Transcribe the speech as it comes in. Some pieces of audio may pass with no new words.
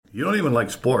You don't even like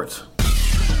sports.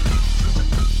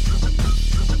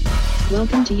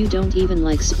 Welcome to You Don't Even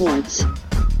Like Sports,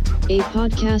 a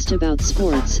podcast about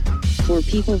sports, for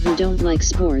people who don't like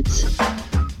sports,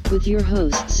 with your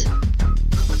hosts,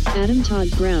 Adam Todd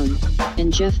Brown,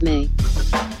 and Jeff May.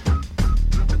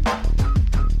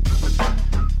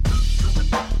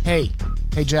 Hey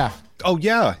Jeff. Oh,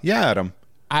 yeah, Adam.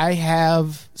 I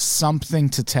have something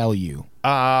to tell you.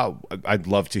 I'd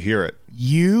love to hear it.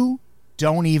 You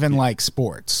don't even like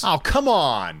sports. Oh, come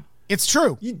on. It's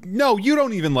true. No, you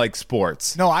don't even like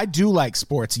sports. No, I do like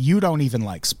sports. You don't even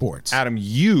like sports. Adam,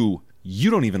 you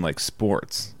don't even like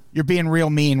sports. You're being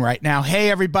real mean right now. Hey,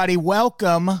 everybody,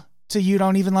 welcome to You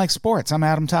Don't Even Like Sports. I'm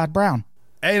Adam Todd Brown.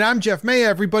 And I'm Jeff May,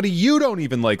 everybody. You don't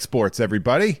even like sports,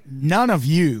 everybody. None of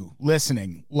you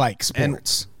listening like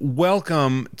sports. And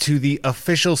welcome to the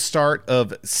official start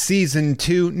of Season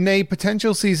 2, nay,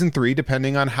 potential Season 3,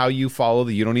 depending on how you follow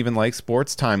the You Don't Even Like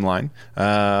Sports timeline.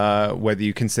 Whether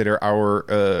you consider our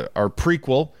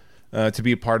prequel to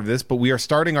be a part of this, but we are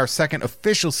starting our second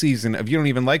official season of You Don't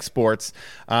Even Like Sports,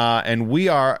 and we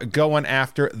are going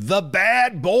after the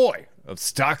bad boy of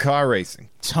stock car racing.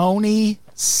 Tony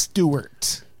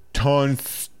Stewart. Tony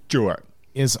Stewart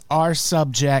is our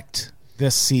subject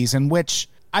this season, which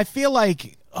I feel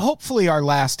like hopefully our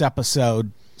last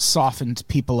episode softened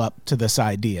people up to this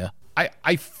idea.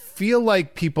 I feel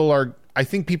like I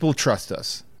think people trust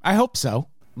us. I hope so.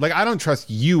 Like, I don't trust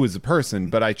you as a person,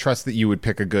 but I trust that you would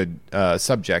pick a good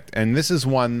subject. And this is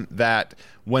one that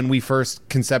when we first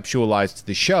conceptualized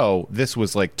the show, this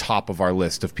was like top of our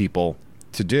list of people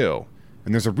to do.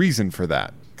 And there's a reason for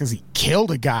that. Because he killed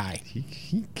a guy.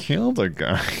 He killed a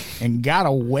guy. And got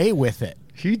away with it.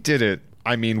 He did it.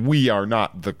 I mean, we are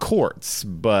not the courts,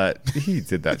 but he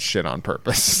did that shit on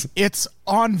purpose. It's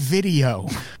on video.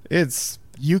 A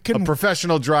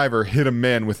professional driver hit a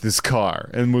man with his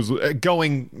car and was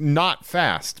going not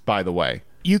fast, by the way.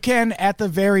 You can, at the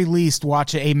very least,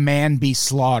 watch a man be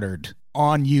slaughtered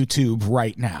on YouTube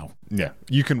right now. Yeah,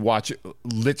 you can watch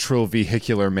literal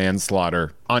vehicular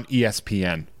manslaughter on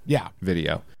ESPN. Yeah.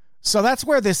 Video. So that's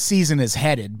where this season is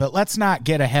headed, but let's not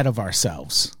get ahead of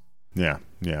ourselves. Yeah.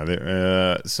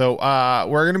 So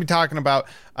we're going to be talking about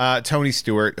Tony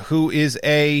Stewart, who is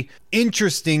a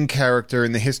interesting character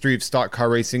in the history of stock car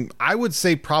racing. I would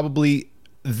say probably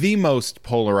the most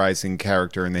polarizing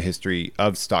character in the history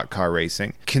of stock car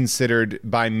racing, considered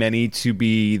by many to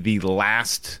be the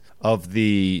last of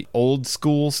the old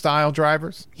school style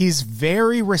drivers. He's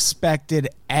very respected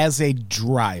as a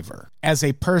driver. As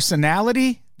a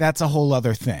personality, that's a whole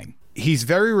other thing. He's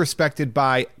very respected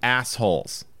by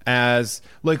assholes. As,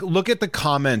 like, look at the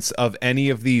comments of any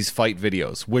of these fight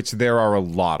videos, which there are a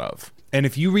lot of. And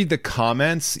if you read the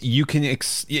comments, you can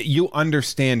you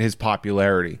understand his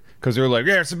popularity. Because they're like,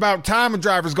 yeah, it's about time a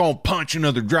driver's going to punch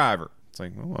another driver. It's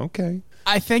like, oh, okay.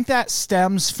 I think that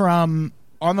stems from...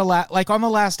 On the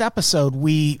last episode,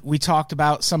 we talked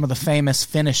about some of the famous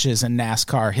finishes in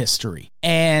NASCAR history.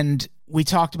 And we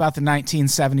talked about the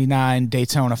 1979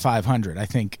 Daytona 500, I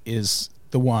think is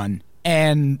the one.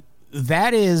 And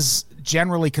that is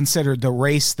generally considered the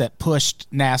race that pushed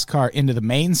NASCAR into the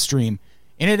mainstream.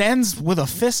 And it ends with a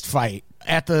fist fight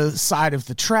at the side of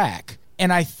the track.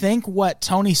 And I think what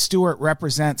Tony Stewart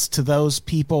represents to those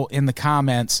people in the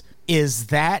comments is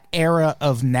that era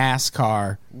of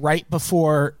NASCAR right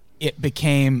before it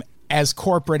became as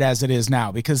corporate as it is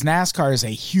now, because NASCAR is a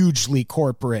hugely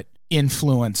corporate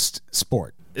influenced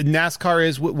sport. NASCAR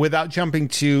is, without jumping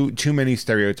to too many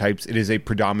stereotypes, it is a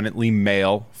predominantly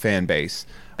male fan base.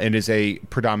 It is a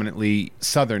predominantly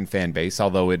Southern fan base,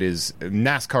 although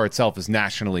NASCAR itself is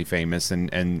nationally famous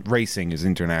and racing is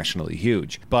internationally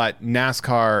huge. But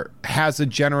NASCAR has a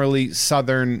generally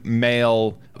Southern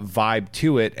male vibe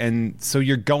to it, and so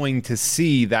you're going to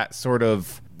see that sort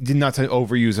of, not to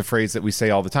overuse a phrase that we say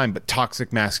all the time, but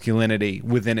toxic masculinity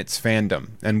within its fandom.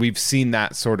 And we've seen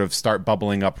that sort of start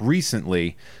bubbling up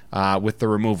recently with the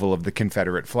removal of the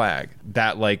Confederate flag.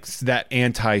 That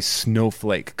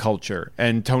anti-snowflake culture.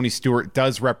 And Tony Stewart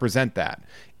does represent that.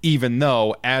 Even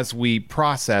though, as we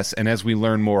process and as we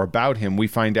learn more about him, we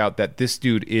find out that this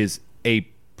dude is a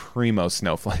primo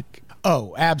snowflake.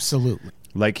 Oh, absolutely.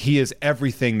 Like, he is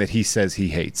everything that he says he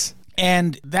hates.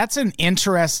 And that's an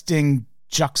interesting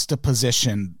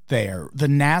juxtaposition there. The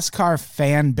NASCAR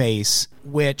fan base,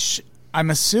 which I'm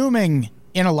assuming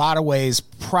in a lot of ways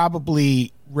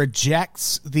probably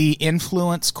rejects the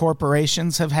influence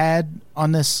corporations have had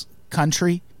on this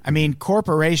country. I mean,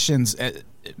 corporations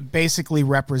basically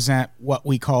represent what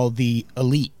we call the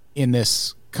elite in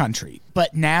this country.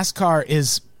 But NASCAR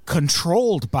is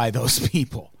controlled by those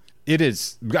people. It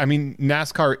is. I mean,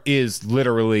 NASCAR is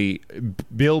literally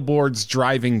billboards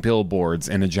driving billboards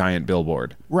and a giant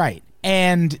billboard. Right.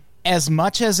 And as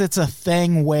much as it's a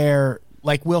thing where,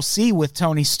 like we'll see with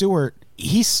Tony Stewart,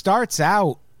 he starts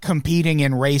out competing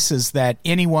in races that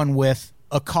anyone with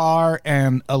a car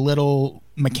and a little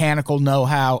mechanical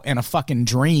know-how and a fucking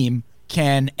dream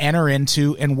can enter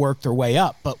into and work their way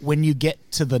up. But when you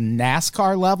get to the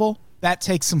NASCAR level, that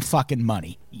takes some fucking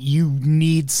money. You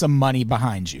need some money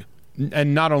behind you.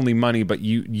 And not only money, but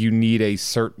you need a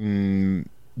certain,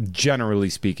 generally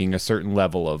speaking, a certain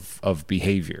level of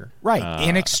behavior. Right.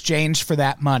 In exchange for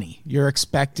that money, you're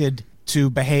expected to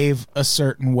behave a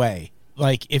certain way.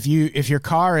 Like if your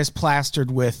car is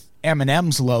plastered with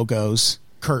M&M's logos,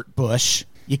 Kurt Busch,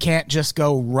 you can't just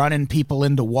go running people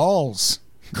into walls,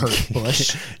 Kurt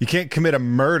Busch. You can't commit a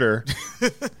murder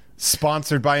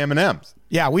sponsored by M&M's.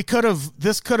 Yeah,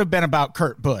 this could have been about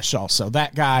Kurt Busch also.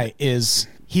 That guy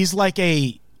he's like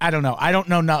I don't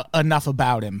know enough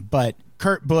about him, but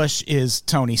Kurt Busch is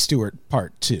Tony Stewart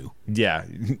Part 2. Yeah,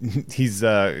 he's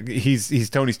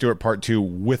Tony Stewart Part 2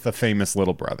 with a famous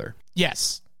little brother.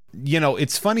 Yes. You know,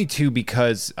 it's funny, too,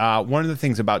 because one of the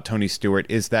things about Tony Stewart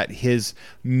is that his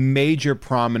major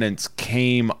prominence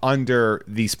came under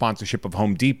the sponsorship of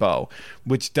Home Depot,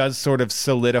 which does sort of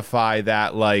solidify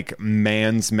that, like,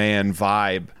 man's man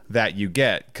vibe that you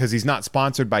get, because he's not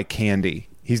sponsored by candy.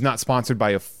 He's not sponsored by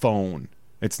a phone.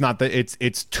 It's not that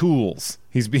it's tools.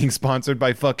 He's being sponsored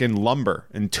by fucking lumber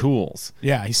and tools.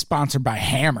 Yeah, he's sponsored by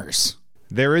hammers.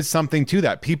 There is something to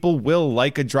that. People will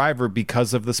like a driver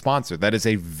because of the sponsor. That is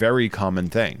a very common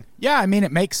thing. Yeah, I mean,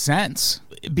 it makes sense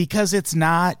because it's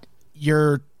not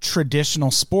your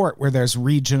traditional sport where there's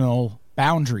regional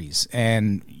boundaries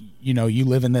and, you know, you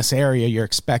live in this area, you're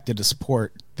expected to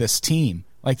support this team.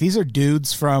 Like, these are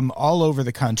dudes from all over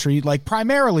the country, like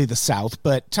primarily the South,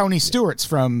 but Tony Stewart's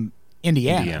from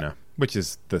Indiana. Which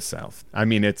is the South. I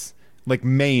mean, it's like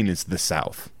Maine is the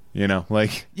South. You know,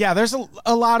 like... Yeah, there's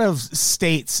a lot of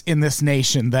states in this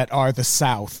nation that are the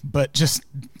South, but just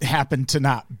happen to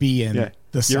not be in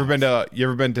the South. You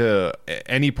ever been to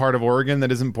any part of Oregon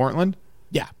that isn't Portland?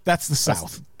 Yeah, that's the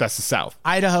South. That's the South.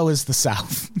 Idaho is the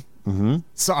South. Mm-hmm.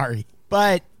 Sorry.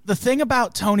 But the thing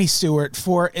about Tony Stewart,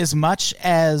 for as much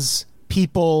as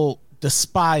people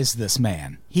despise this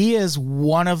man, he is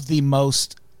one of the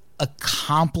most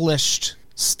accomplished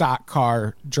stock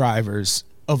car drivers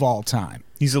of all time.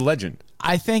 He's a legend.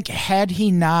 I think had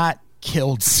he not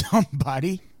killed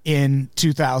somebody in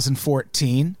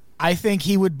 2014, I think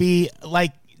he would be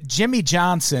like Jimmy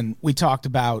Johnson, we talked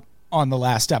about on the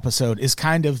last episode, is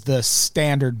kind of the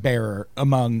standard bearer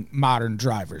among modern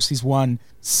drivers. He's won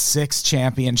 6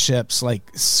 championships, like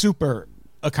super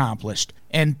accomplished.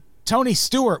 And Tony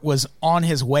Stewart was on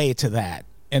his way to that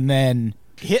and then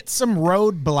hit some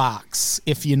roadblocks,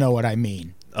 if you know what I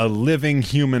mean. A living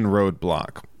human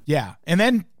roadblock. Yeah, and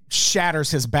then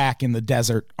shatters his back in the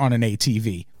desert on an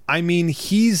ATV. I mean,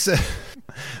 there's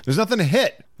nothing to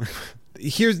hit.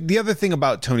 Here's the other thing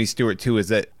about Tony Stewart, too, is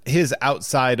that his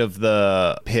outside of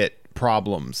the pit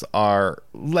problems are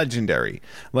legendary.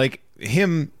 Like,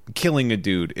 him killing a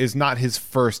dude is not his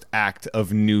first act of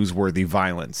newsworthy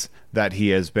violence that he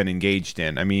has been engaged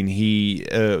in. I mean,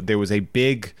 there was a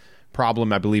big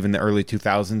problem, I believe, in the early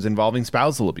 2000s involving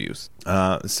spousal abuse.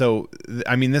 So,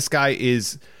 I mean, this guy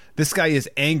is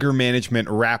anger management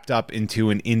wrapped up into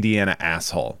an Indiana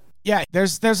asshole. Yeah,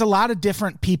 there's a lot of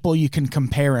different people you can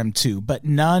compare him to, but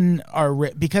none are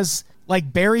because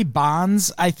like Barry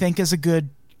Bonds, I think, is a good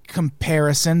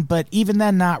comparison, but even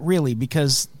then, not really,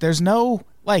 because there's no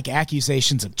like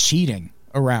accusations of cheating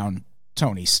around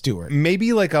Tony Stewart.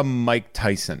 Maybe like a Mike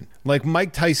Tyson. Like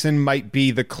Mike Tyson might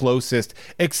be the closest,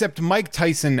 except Mike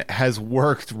Tyson has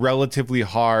worked relatively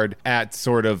hard at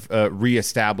sort of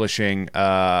reestablishing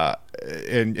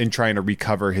and trying to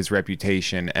recover his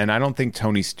reputation. And I don't think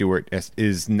Tony Stewart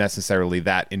is necessarily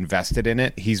that invested in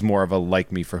it. He's more of a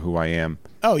like me for who I am.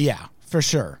 Oh, yeah, for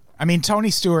sure. I mean, Tony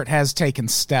Stewart has taken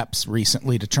steps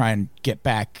recently to try and get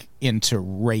back into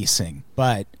racing,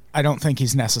 but I don't think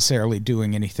he's necessarily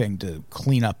doing anything to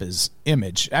clean up his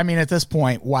image. I mean, at this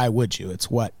point, why would you?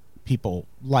 It's what people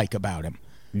like about him.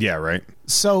 Yeah, right.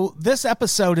 So this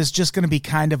episode is just going to be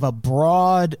kind of a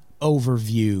broad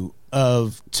overview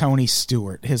of Tony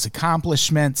Stewart, his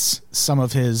accomplishments, some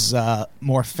of his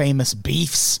more famous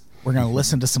beefs. We're going to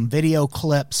listen to some video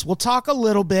clips. We'll talk a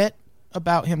little bit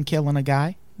about him killing a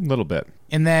guy. A little bit.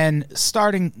 And then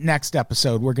starting next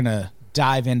episode, we're going to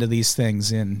dive into these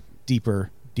things in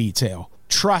deeper detail.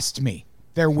 Trust me,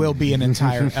 there will be an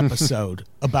entire episode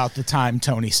about the time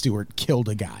Tony Stewart killed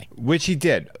a guy. Which he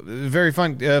did. Very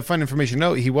fun information.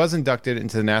 No, he was inducted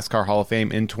into the NASCAR Hall of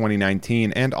Fame in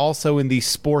 2019 and also in the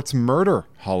Sports Murder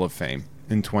Hall of Fame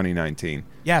in 2019.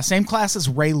 Yeah, same class as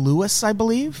Ray Lewis, I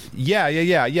believe. Yeah.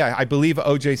 I believe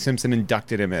O.J. Simpson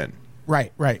inducted him in.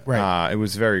 Right. It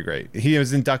was very great. He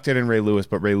was inducted in Ray Lewis,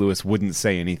 but Ray Lewis wouldn't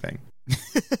say anything.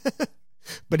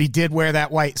 But he did wear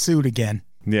that white suit again.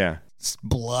 Yeah.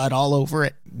 Blood all over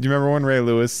it. Do you remember when Ray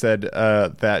Lewis said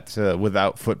that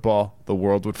without football, the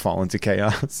world would fall into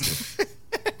chaos?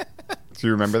 Do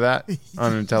you remember that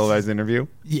on a televised interview?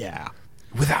 Yeah.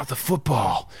 Without the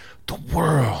football, the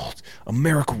world,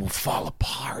 America will fall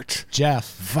apart.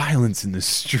 Jeff. Violence in the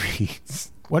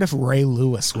streets. What if Ray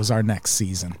Lewis was our next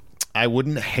season? I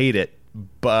wouldn't hate it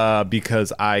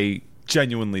because I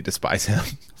genuinely despise him.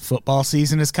 Football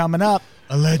season is coming up,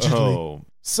 allegedly. Oh.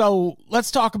 So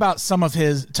let's talk about some of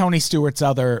Tony Stewart's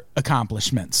other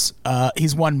accomplishments.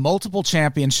 He's won multiple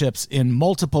championships in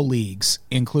multiple leagues,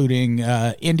 including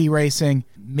Indy Racing,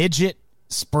 Midget,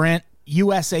 Sprint,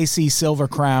 USAC Silver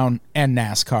Crown, and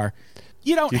NASCAR.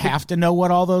 You don't have to know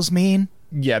what all those mean.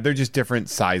 Yeah, they're just different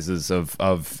sizes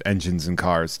of engines and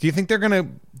cars. Do you think they're going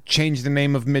to change the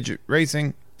name of Midget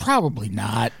Racing? Probably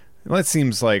not. Well, that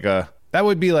seems like that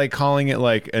would be like calling it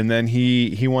and then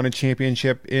he won a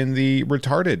championship in the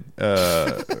retarded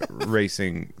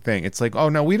racing thing. It's like, oh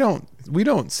no, we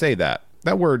don't say that.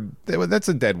 That word, that's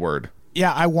a dead word.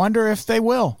 Yeah, I wonder if they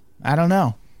will. I don't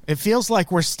know. It feels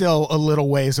like we're still a little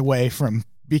ways away from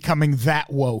becoming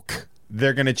that woke.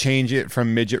 They're going to change it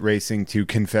from midget racing to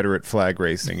Confederate flag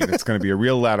racing, and it's going to be a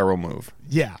real lateral move.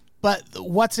 Yeah, but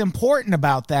what's important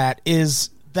about that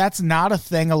is that's not a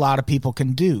thing a lot of people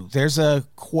can do. There's a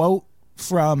quote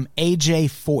from A.J.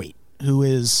 Foyt, who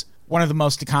is one of the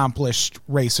most accomplished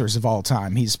racers of all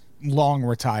time. He's long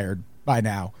retired by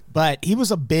now, but he was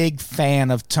a big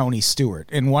fan of Tony Stewart.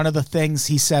 And one of the things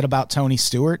he said about Tony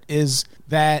Stewart is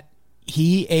that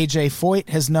A.J. Foyt,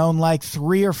 has known like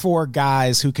 3 or 4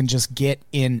 guys who can just get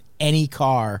in any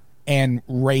car and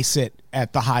race it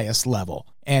at the highest level.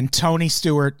 And Tony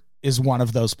Stewart is one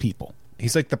of those people.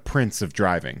 He's like the prince of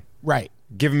driving. Right.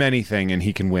 Give him anything and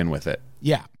he can win with it.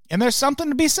 Yeah. And there's something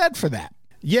to be said for that.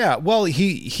 Yeah, well,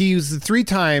 he was the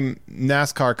 3-time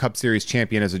NASCAR Cup Series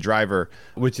champion as a driver,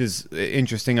 which is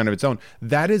interesting on its own.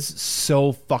 That is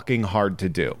so fucking hard to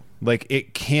do. Like,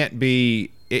 it can't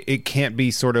be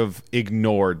sort of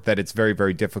ignored that it's very,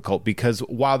 very difficult, because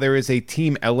while there is a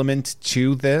team element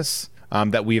to this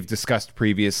that we have discussed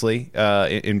previously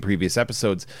in previous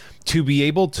episodes, to be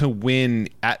able to win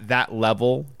at that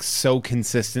level so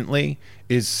consistently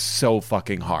is so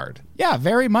fucking hard. Yeah,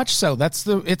 very much so.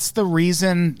 It's the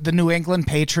reason the New England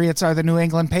Patriots are the New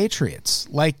England Patriots.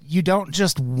 Like, you don't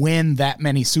just win that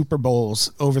many Super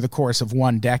Bowls over the course of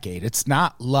one decade. It's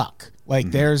not luck.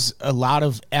 Like, there's a lot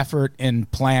of effort and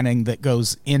planning that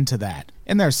goes into that.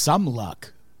 And there's some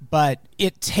luck, but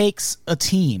it takes a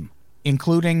team,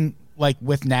 including, like,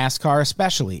 with NASCAR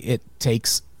especially. It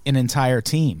takes an entire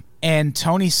team. And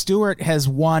Tony Stewart has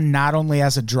won not only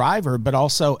as a driver, but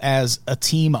also as a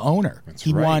team owner. That's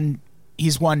right.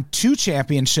 He's won 2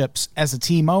 championships as a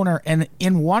team owner, and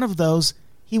in one of those,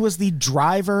 he was the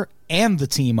driver and the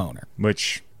team owner.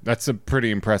 Which, that's a pretty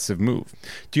impressive move.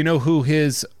 Do you know who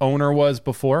his owner was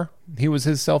before he was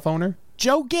his self-owner?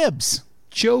 Joe Gibbs.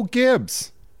 Joe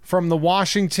Gibbs from the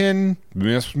Washington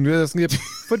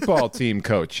football team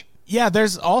coach. Yeah,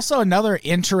 there's also another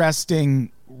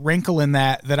interesting wrinkle in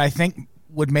that I think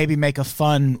would maybe make a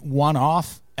fun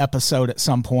one-off episode at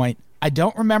some point. I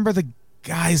don't remember the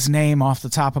guy's name off the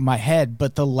top of my head,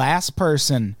 but the last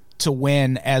person to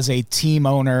win as a team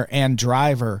owner and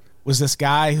driver was this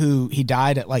guy who he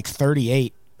died at like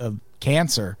 38 of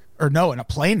cancer, or no, in a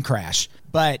plane crash,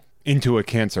 but into a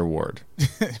cancer ward.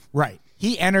 Right.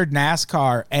 He entered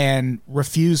NASCAR and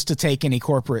refused to take any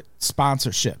corporate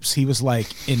sponsorships. He was like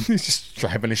He's just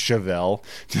driving a Chevelle.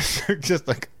 just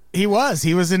like he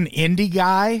was an indie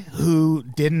guy who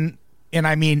didn't, and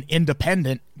I mean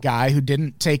independent guy who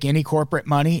didn't take any corporate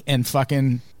money and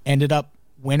fucking ended up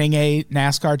winning a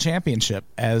NASCAR championship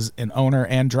as an owner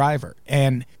and driver.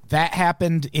 And that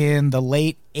happened in the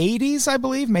late 80s, I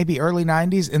believe, maybe early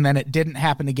 90s, and then it didn't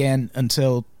happen again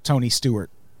until Tony Stewart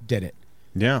did it.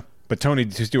 Yeah. But Tony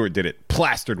Stewart did it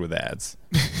plastered with ads.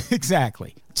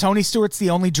 Exactly. Tony Stewart's the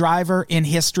only driver in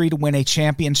history to win a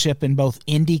championship in both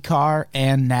IndyCar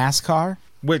and NASCAR.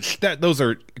 Which, those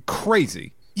are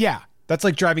crazy. Yeah. That's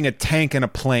like driving a tank and a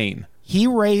plane. He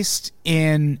raced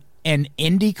in an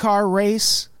IndyCar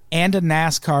race and a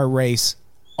NASCAR race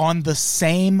on the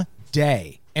same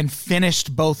day and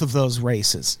finished both of those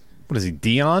races. What is he,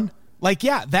 Dion? Like,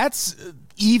 yeah, that's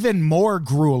even more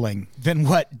grueling than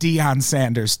what Deion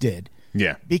Sanders did.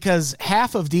 Yeah. Because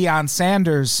half of Deion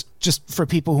Sanders, just for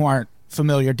people who aren't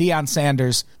familiar, Deion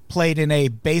Sanders played in a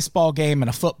baseball game and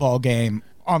a football game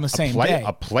on the same day.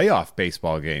 A playoff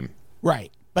baseball game.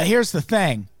 Right. But here's the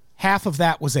thing. Half of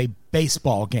that was a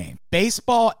baseball game.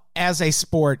 Baseball as a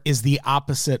sport is the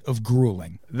opposite of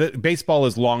grueling. Baseball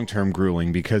is long-term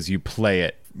grueling because you play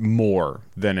it more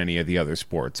than any of the other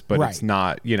sports, but It's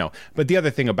not, But the other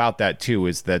thing about that too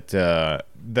is that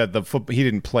he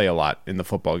didn't play a lot in the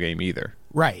football game either.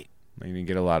 Right. He didn't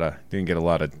get a lot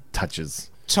of touches.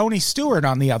 Tony Stewart,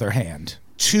 on the other hand,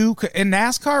 in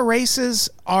NASCAR races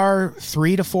are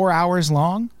 3 to 4 hours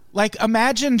long. Like,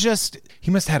 imagine just...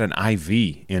 He must have had an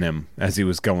IV in him as he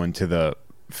was going to the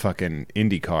fucking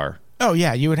IndyCar. Oh,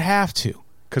 yeah, you would have to.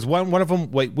 Because one of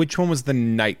them... Wait, which one was the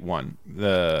night one?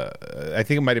 I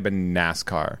think it might have been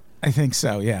NASCAR. I think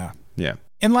so, yeah. Yeah.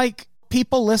 And, like,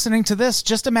 people listening to this,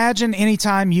 just imagine any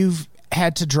time you've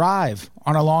had to drive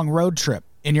on a long road trip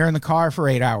and you're in the car for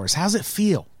 8 hours. How's it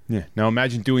feel? Yeah. Now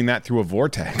imagine doing that through a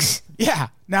vortex. Yeah.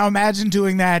 Now imagine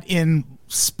doing that in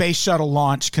space shuttle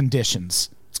launch conditions.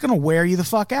 It's going to wear you the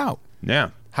fuck out.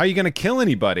 Yeah. How are you going to kill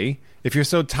anybody if you're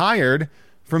so tired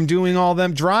from doing all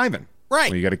them driving?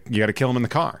 Right. Well, you got to kill them in the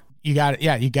car. You got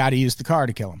to use the car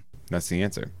to kill him. That's the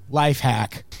answer. Life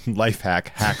hack. Life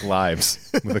hack. Hack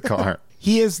lives with a car.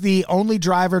 He is the only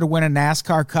driver to win a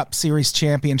NASCAR Cup Series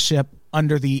championship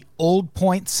under the old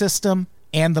point system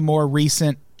and the more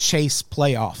recent chase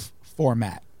playoff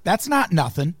format. That's not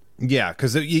nothing. Yeah,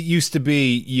 because it used to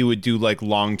be you would do like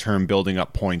long-term building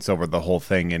up points over the whole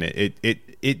thing, and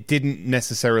it didn't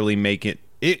necessarily make it.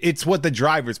 It's what the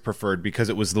drivers preferred because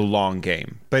it was the long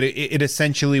game. But it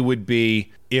essentially would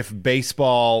be if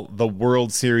baseball, the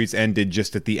World Series ended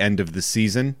just at the end of the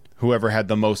season, whoever had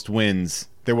the most wins,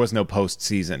 there was no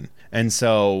postseason. And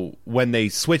so when they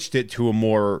switched it to a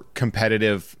more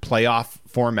competitive playoff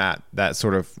format, that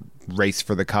sort of race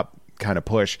for the cup kind of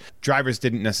push, drivers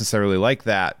didn't necessarily like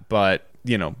that, but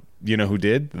you know who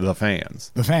did? The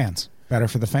fans. The fans. Better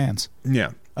for the fans. Yeah.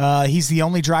 He's the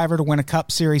only driver to win a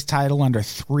Cup Series title under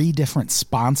 3 different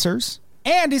sponsors.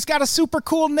 And he's got a super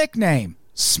cool nickname,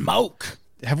 Smoke.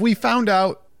 Have we found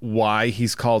out why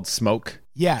he's called Smoke?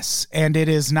 Yes, and it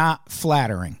is not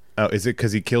flattering. Oh, is it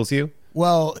because he kills you?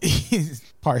 Well,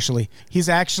 partially. He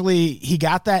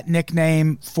got that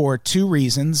nickname for 2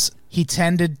 reasons. He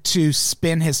tended to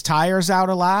spin his tires out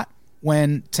a lot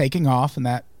when taking off, and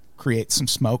that creates some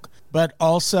smoke. But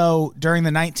also, during the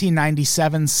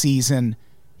 1997 season,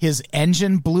 his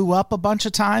engine blew up a bunch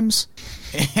of times,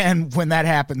 and when that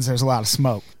happens, there's a lot of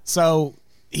smoke. So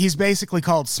he's basically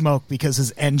called Smoke because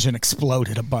his engine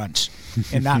exploded a bunch,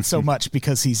 and not so much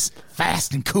because he's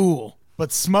fast and cool.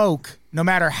 But Smoke, no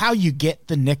matter how you get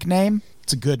the nickname,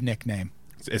 it's a good nickname.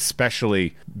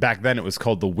 Especially back then, it was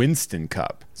called the Winston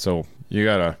Cup. So you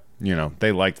gotta,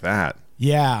 they liked that.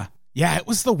 Yeah. Yeah, it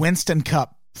was the Winston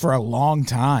Cup for a long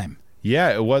time.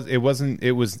 Yeah, it was. It wasn't.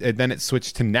 It was. And then it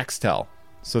switched to Nextel,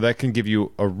 so that can give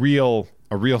you a real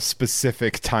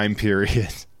specific time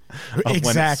period of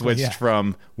when it switched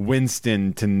from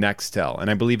Winston to Nextel. And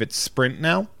I believe it's Sprint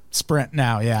now. Sprint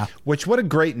now, yeah. Which, what a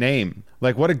great name!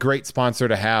 Like, what a great sponsor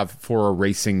to have for a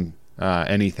racing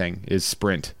anything is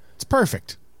Sprint. It's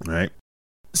perfect, right?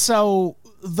 So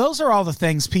those are all the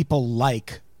things people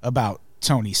like about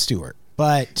Tony Stewart,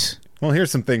 but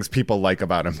here's some things people like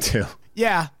about him too.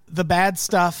 Yeah, the bad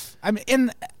stuff. I mean,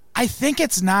 and I think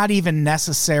it's not even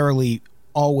necessarily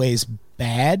always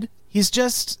bad. He's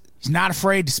not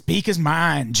afraid to speak his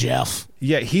mind, Jeff.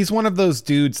 Yeah, he's one of those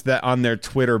dudes that on their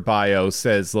Twitter bio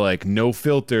says, like, no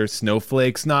filter,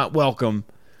 snowflakes not welcome.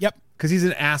 Yep. Because he's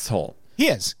an asshole. He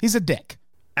is. He's a dick.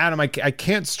 Adam, I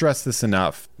can't stress this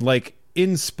enough. Like,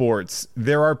 in sports,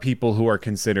 there are people who are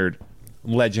considered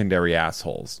legendary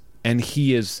assholes. And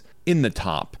he is in the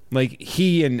top. Like,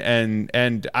 he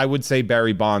and I would say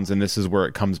Barry Bonds, and this is where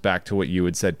it comes back to what you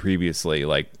had said previously.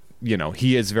 Like,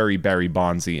 he is very Barry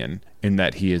Bondsian in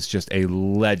that he is just a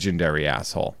legendary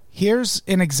asshole. Here's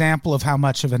an example of how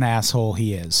much of an asshole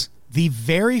he is. The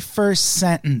very first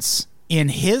sentence in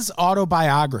his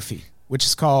autobiography, which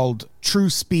is called True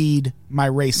Speed, My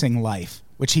Racing Life,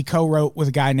 which he co-wrote with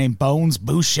a guy named Bones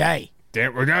Boucher.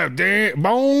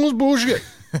 Bones Boucher.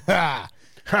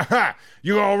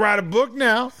 You gonna write a book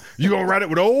now? You gonna write it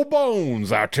with old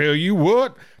Bones. I tell you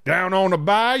what, down on the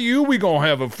bayou, we gonna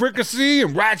have a fricassee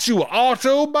and write you an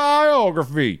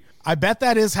autobiography. I bet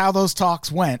that is how those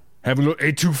talks went. Have a little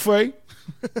etouffee,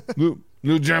 little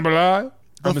jambalaya.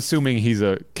 I'm assuming he's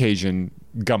a Cajun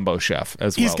gumbo chef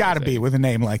as well. He's got to be with a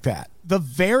name like that. The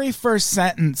very first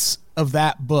sentence of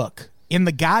that book in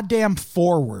the goddamn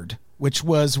foreword, which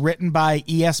was written by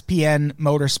ESPN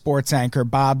motorsports anchor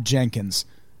Bob Jenkins.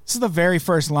 This is the very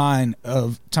first line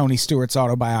of Tony Stewart's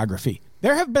autobiography.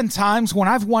 There have been times when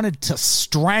I've wanted to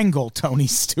strangle Tony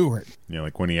Stewart. Yeah,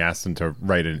 like when he asked him to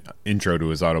write an intro to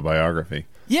his autobiography.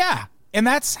 Yeah, and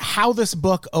that's how this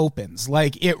book opens.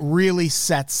 Like, it really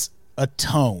sets a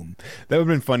tone. That would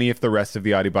have been funny if the rest of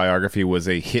the autobiography was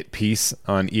a hit piece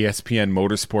on ESPN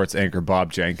motorsports anchor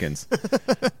Bob Jenkins.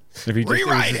 If he just, it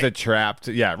was just a trapped,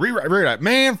 rewrite.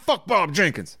 Man, fuck Bob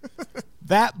Jenkins.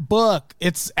 That book,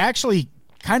 it's actually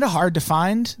kind of hard to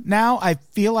find now. I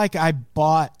feel like I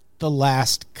bought the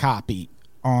last copy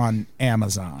on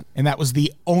Amazon, and that was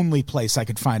the only place I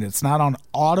could find it. It's not on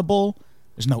Audible.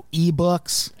 There's no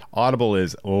ebooks. Audible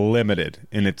is limited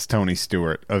in its Tony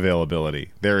Stewart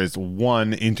availability. There is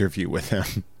one interview with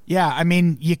him. Yeah, I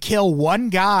mean, you kill one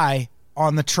guy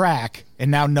on the track,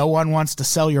 and now no one wants to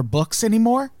sell your books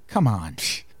anymore? Come on.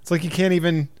 It's like you can't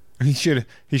even... He should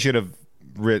have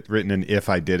written an If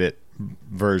I Did It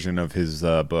version of his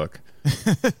book.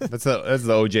 That's the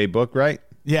OJ book, right?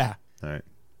 Yeah. All right.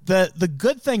 The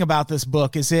good thing about this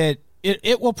book is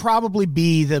it will probably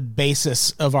be the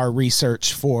basis of our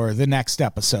research for the next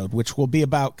episode, which will be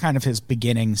about kind of his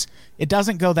beginnings. It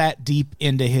doesn't go that deep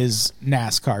into his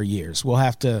NASCAR years. We'll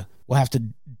have to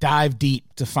dive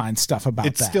deep to find stuff about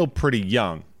that. It's still pretty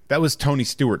young. That was Tony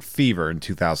Stewart fever in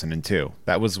 2002.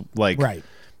 That was like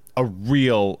a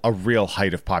real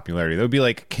height of popularity. That would be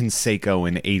like Canseco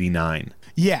in 89.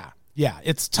 Yeah.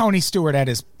 It's Tony Stewart at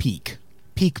his peak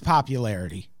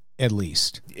popularity. At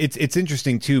least it's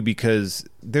interesting too, because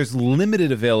there's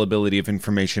limited availability of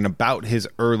information about his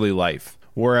early life,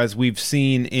 whereas we've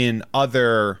seen in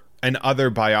other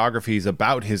biographies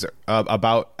about his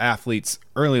about athletes'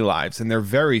 early lives, and they're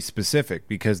very specific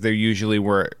because they usually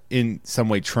were in some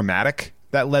way traumatic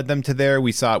that led them to there.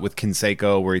 We saw it with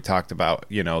Canseco, where he talked about,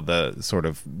 the sort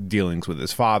of dealings with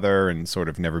his father and sort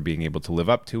of never being able to live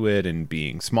up to it and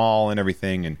being small and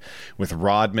everything, and with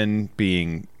Rodman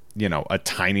being a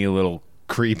tiny little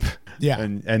creep,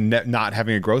 and not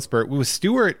having a growth spurt. With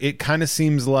Stewart, it kind of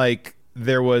seems like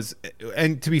there was,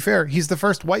 and to be fair, he's the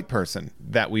first white person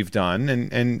that we've done,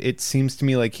 and it seems to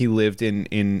me like he lived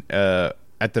in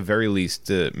at the very least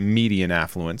median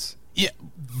affluence. Yeah,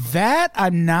 that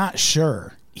I'm not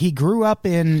sure. He grew up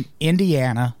in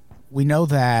Indiana. We know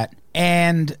that,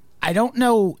 and I don't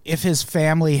know if his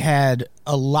family had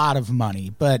a lot of money,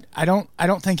 but I don't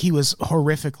think he was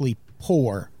horrifically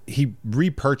poor. He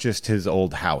repurchased his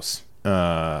old house.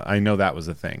 I know that was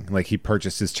a thing. Like, he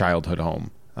purchased his childhood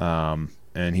home,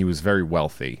 and he was very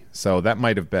wealthy. So that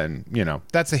might have been,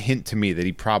 that's a hint to me that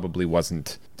he probably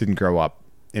didn't grow up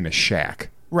in a shack.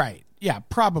 Right. Yeah,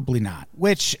 probably not.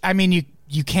 Which, I mean,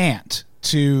 you can't.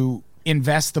 To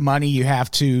invest the money you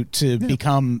have to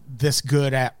become this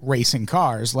good at racing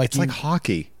cars. It's like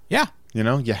hockey. Yeah. You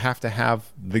have to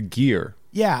have the gear.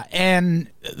 Yeah, and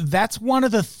that's one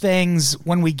of the things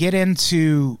when we get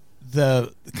into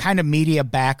the kind of media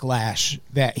backlash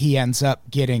that he ends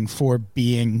up getting for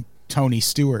being Tony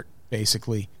Stewart,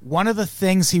 basically. One of the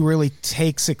things he really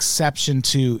takes exception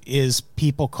to is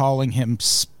people calling him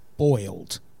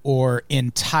spoiled or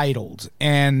entitled.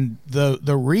 And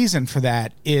the reason for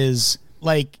that is,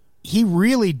 like, he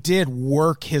really did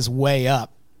work his way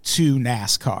up to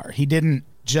NASCAR. He didn't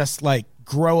just, like,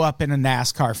 grow up in a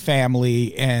NASCAR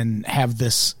family and have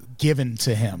this given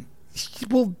to him.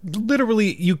 Well,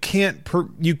 literally, you can't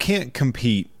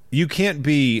compete. You can't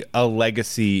be a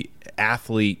legacy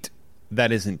athlete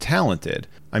that isn't talented.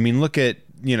 I mean, look at,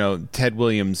 Ted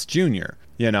Williams Jr.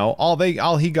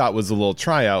 All he got was a little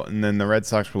tryout, and then the Red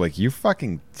Sox were like, "You're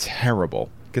fucking terrible.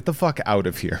 Get the fuck out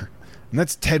of here." And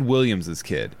that's Ted Williams'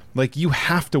 kid. Like, you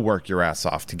have to work your ass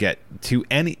off to get to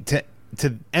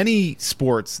any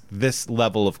sports this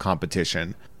level of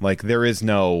competition. Like, there is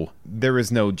no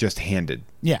just handed.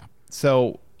 Yeah.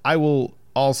 So I will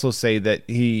also say that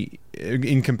he,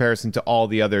 in comparison to all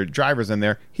the other drivers in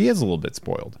there, he is a little bit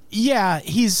spoiled. Yeah,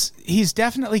 he's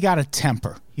definitely got a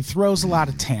temper. He throws a lot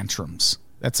of tantrums.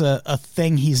 That's a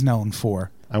thing he's known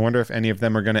for. I wonder if any of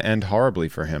them are going to end horribly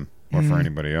for him or for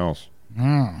anybody else.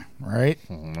 Right?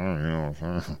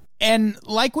 And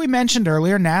like we mentioned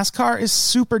earlier, NASCAR is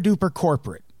super duper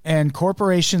corporate, and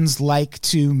corporations like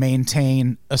to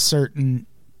maintain a certain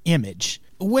image,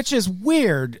 which is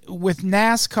weird with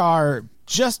NASCAR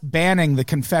just banning the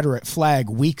Confederate flag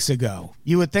weeks ago.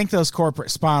 You would think those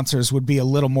corporate sponsors would be a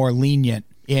little more lenient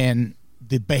in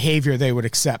the behavior they would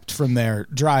accept from their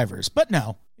drivers. But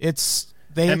no, it's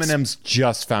Eminem's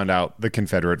just found out the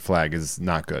Confederate flag is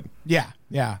not good.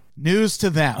 Yeah. News to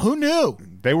them. Who knew?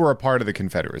 They were a part of the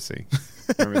Confederacy.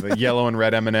 Remember the yellow and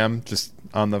red Eminem just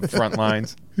on the front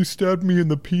lines? He stabbed me in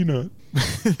the peanut.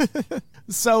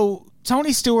 So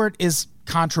Tony Stewart is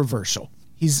controversial.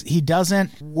 He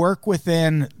doesn't work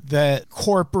within the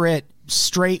corporate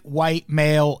straight white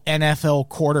male NFL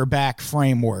quarterback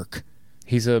framework.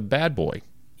 He's a bad boy.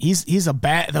 He's the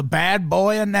bad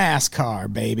boy of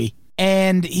NASCAR, baby.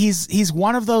 And he's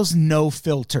one of those no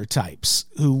filter types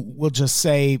who will just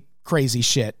say crazy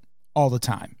shit all the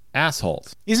time.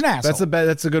 Assholes. He's an asshole.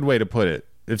 That's a good way to put it.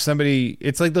 If somebody,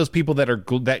 it's like those people that are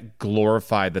that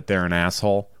glorify that they're an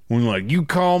asshole. When like you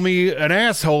call me an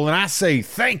asshole and I say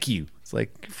thank you, it's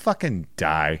like fucking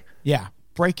die. Yeah,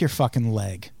 break your fucking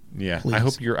leg. Yeah,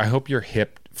 please. I hope your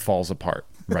hip falls apart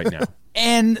right now.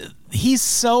 And he's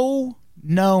so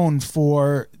known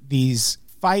for these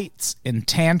fights and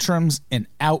tantrums and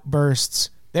outbursts.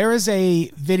 There is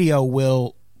a video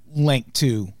we'll link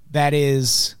to that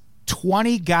is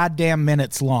 20 goddamn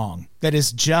minutes long that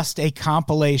is just a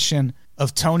compilation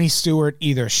of Tony Stewart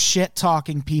either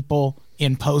shit-talking people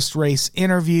in post-race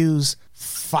interviews,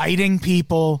 fighting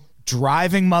people,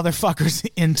 driving motherfuckers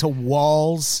into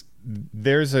walls.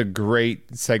 There's a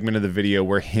great segment of the video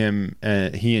where he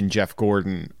and Jeff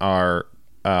Gordon are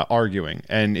arguing.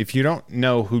 And if you don't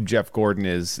know who Jeff Gordon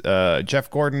is, Jeff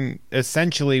Gordon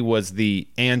essentially was the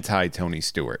anti-Tony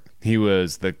Stewart. He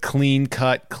was the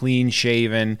clean-cut,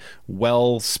 clean-shaven,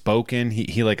 well-spoken.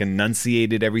 He like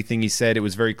enunciated everything he said. It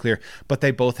was very clear. But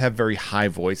they both have very high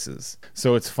voices.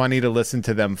 So it's funny to listen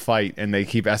to them fight, and they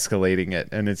keep escalating it.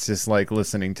 And it's just like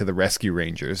listening to the Rescue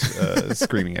Rangers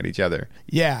screaming at each other.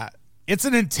 Yeah. It's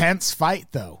an intense fight,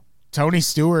 though. Tony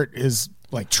Stewart is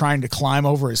like trying to climb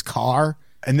over his car.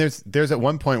 And there's at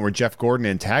one point where Jeff Gordon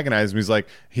antagonized him.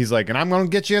 He's like, and I'm going to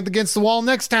get you against the wall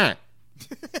next time.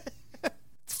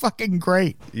 It's fucking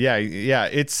great. Yeah.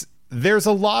 There's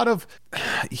a lot of,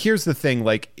 here's the thing.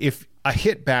 Like if a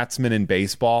hit batsman in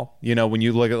baseball, when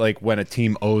you look at like when a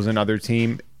team owes another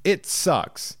team, it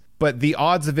sucks. But the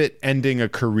odds of it ending a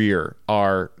career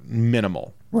are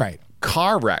minimal. Right.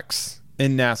 Car wrecks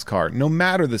in NASCAR, no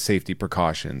matter the safety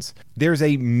precautions, there's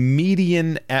a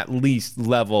median at least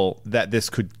level that this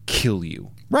could kill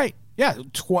you. Right. Yeah.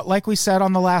 Like we said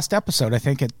on the last episode, I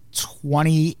think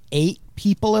 28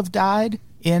 people have died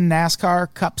in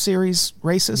NASCAR Cup Series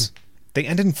races. They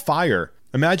end in fire.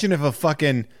 Imagine if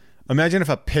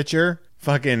a pitcher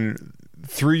fucking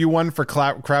threw you one for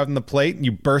crowding the plate and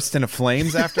you burst into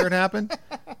flames after it happened.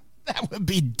 That would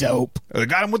be dope. They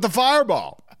got him with the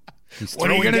fireball.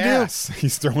 What are you going to do?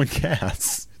 He's throwing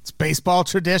gas. It's baseball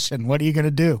tradition. What are you going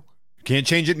to do? Can't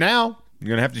change it now. You're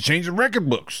going to have to change the record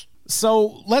books.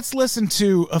 So let's listen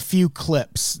to a few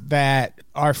clips that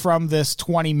are from this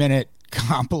 20-minute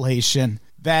compilation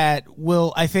that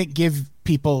will, I think, give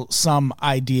people some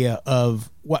idea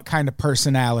of what kind of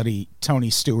personality Tony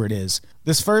Stewart is.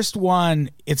 This first one,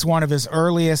 it's one of his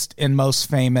earliest and most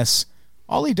famous.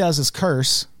 All he does is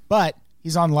curse, but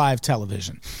he's on live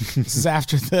television. This is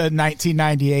after the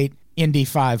 1998 Indy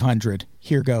 500.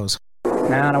 Here goes.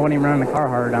 Man, I wouldn't even run the car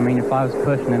hard. I mean, if I was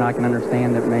pushing it, I can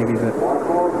understand it maybe, but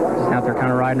just out there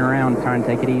kind of riding around, trying to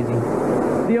take it easy.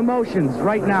 The emotions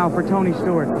right now for Tony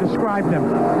Stewart. Describe them.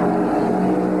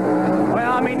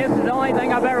 Well, I mean, this is the only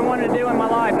thing I've ever wanted to do in my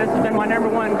life. This has been my number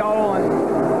one goal,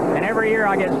 and every year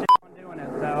I get shit on doing it.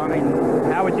 So, I mean,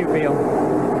 how would you feel?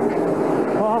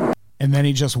 Well, and then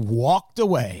he just walked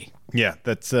away. Yeah,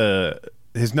 that's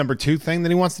his number 2 thing that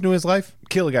he wants to do in his life,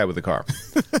 kill a guy with a car.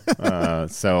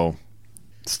 So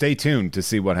stay tuned to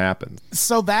see what happens.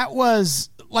 So that was,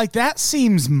 like, that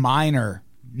seems minor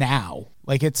now.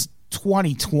 Like, it's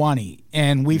 2020,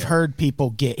 and we've heard people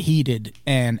get heated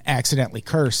and accidentally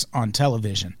curse on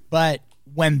television. But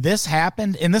when this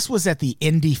happened, and this was at the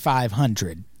Indy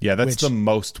 500. Yeah, that's the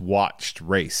most watched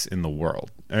race in the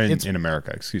world. In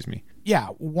America, excuse me. Yeah,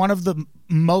 one of the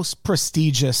most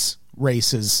prestigious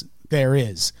races there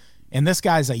is. And this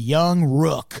guy's a young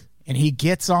rook, and he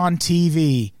gets on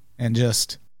TV and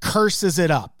just curses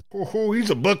it up. Oh, he's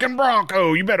a bucking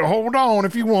bronco. You better hold on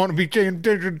if you want to be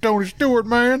Tony Stewart,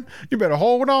 man. You better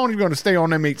hold on. You're going to stay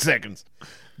on them 8 seconds.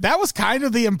 That was kind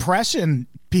of the impression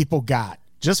people got.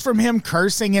 Just from him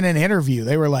cursing in an interview,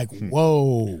 they were like,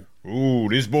 whoa. Ooh,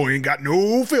 this boy ain't got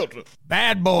no filter.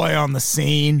 Bad boy on the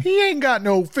scene. He ain't got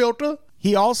no filter.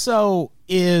 He also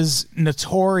is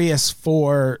notorious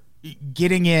for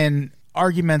getting in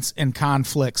arguments and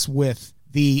conflicts with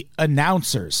the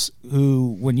announcers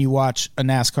who, when you watch a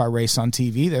NASCAR race on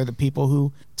TV, they're the people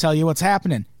who tell you what's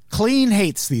happening. Clean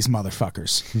hates these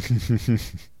motherfuckers.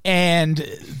 And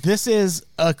this is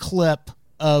a clip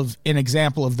of an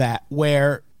example of that,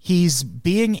 where he's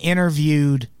being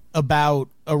interviewed about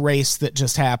a race that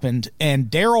just happened, and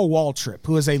Darrell Waltrip,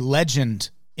 who is a legend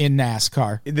in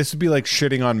NASCAR. This would be like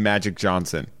shitting on Magic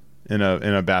Johnson in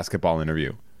a basketball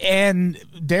interview. And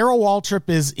Darrell Waltrip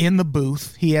is in the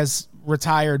booth. He has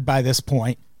retired by this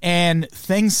point, and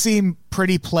things seem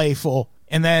pretty playful.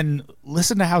 And then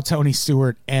listen to how Tony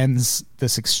Stewart ends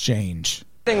this exchange.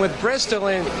 With Bristol,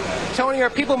 and Tony, are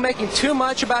people making too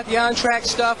much about the on-track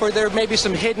stuff, or there may be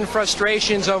some hidden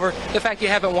frustrations over the fact you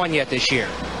haven't won yet this year?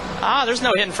 There's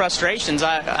no hidden frustrations.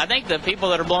 I think the people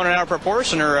that are blowing it out of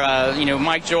proportion are,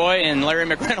 Mike Joy and Larry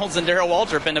McReynolds and Darrell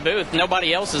Waltrip in the booth.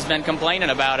 Nobody else has been complaining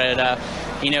about it.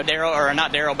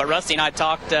 But Rusty and I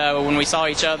talked when we saw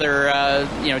each other,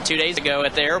 2 days ago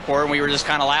at the airport, and we were just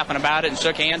kind of laughing about it and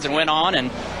shook hands and went on.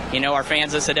 And, our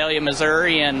fans at Sedalia,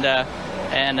 Missouri, and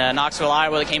Knoxville,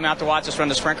 Iowa, that came out to watch us run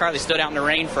the sprint car, they stood out in the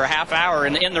rain for a half hour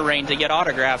in the rain to get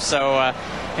autographs. So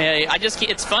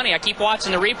it's funny. I keep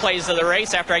watching the replays of the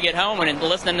race after I get home and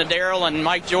listening to Darrell and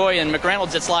Mike Joy and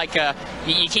McReynolds. It's like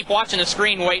you keep watching the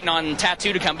screen waiting on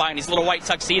Tattoo to come by in his little white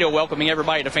tuxedo welcoming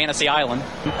everybody to Fantasy Island.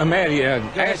 Maddie,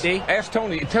 ask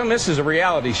Tony. Tell him this is a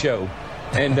reality show.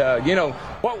 And,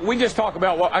 what we just talk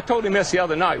about, I told him this the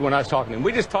other night when I was talking to him.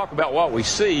 We just talk about what we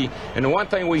see, and the one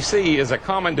thing we see is a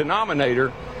common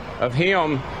denominator of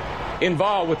him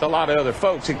involved with a lot of other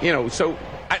folks. So,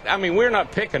 we're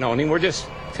not picking on him. We're just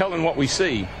telling what we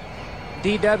see.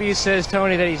 DW says,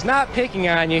 Tony, that he's not picking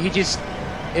on you. He just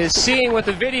is seeing what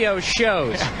the video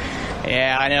shows.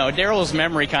 Yeah, I know. Darrell's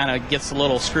memory kind of gets a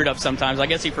little screwed up sometimes. I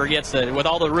guess he forgets that with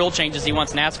all the rule changes he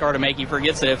wants NASCAR to make, he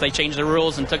forgets that if they changed the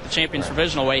rules and took the Champions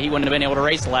Provisional away, he wouldn't have been able to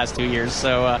race the last 2 years.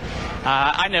 So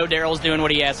I know Darrell's doing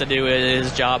what he has to do at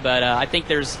his job, but I think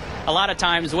there's a lot of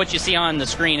times what you see on the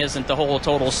screen isn't the whole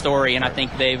total story, and I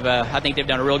think they've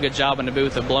done a real good job in the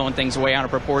booth of blowing things way out of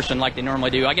proportion like they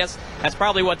normally do. I guess that's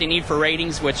probably what they need for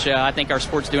ratings, which I think our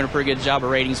sport's doing a pretty good job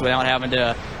of ratings without having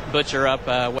to butcher up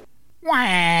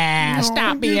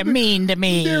Stop being mean to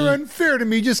me. They're unfair to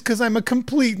me just because I'm a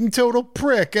complete and total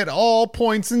prick at all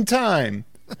points in time.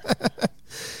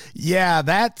 Yeah,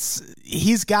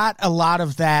 he's got a lot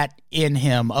of that in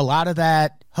him. A lot of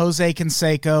that Jose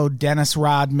Canseco, Dennis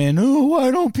Rodman. Oh,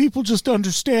 why don't people just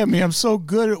understand me? I'm so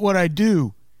good at what I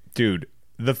do. Dude,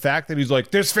 the fact that he's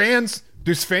like, there's fans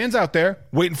out there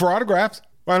waiting for autographs.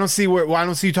 I don't see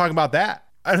you talking about that.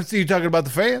 I don't see you talking about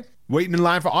the fans waiting in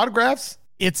line for autographs.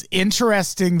 It's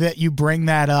interesting that you bring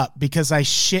that up because I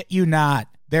shit you not,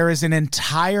 there is an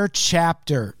entire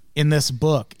chapter in this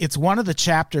book. It's one of the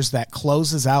chapters that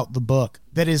closes out the book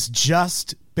that is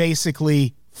just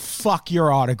basically fuck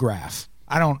your autograph.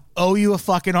 I don't owe you a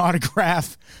fucking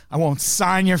autograph. I won't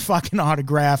sign your fucking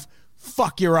autograph.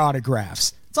 Fuck your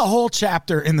autographs. It's a whole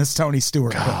chapter in this Tony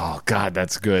Stewart book. Oh, God,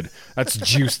 that's good. That's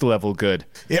juiced level good.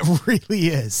 It really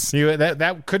is.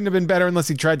 That couldn't have been better unless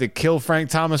he tried to kill Frank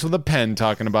Thomas with a pen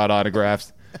talking about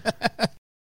autographs.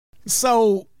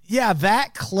 So, yeah,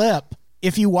 that clip,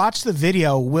 if you watch the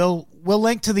video, we'll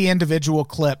link to the individual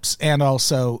clips and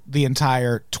also the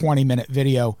entire 20-minute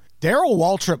video. Darrell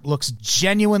Waltrip looks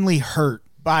genuinely hurt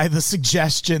by the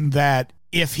suggestion that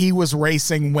if he was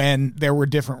racing when there were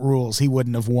different rules, he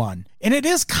wouldn't have won. And it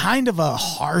is kind of a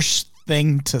harsh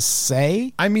thing to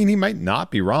say. I mean, he might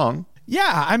not be wrong.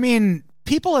 Yeah, I mean,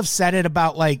 people have said it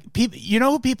about, like, people,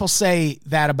 who people say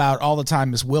that about all the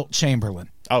time is Wilt Chamberlain.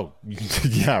 Oh,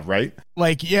 yeah, right?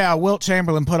 Like, yeah, Wilt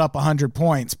Chamberlain put up 100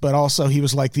 points, but also he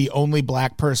was, like, the only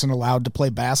black person allowed to play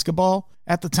basketball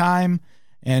at the time,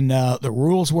 and the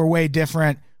rules were way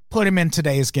different. Put him in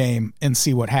today's game and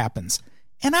see what happens.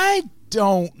 And I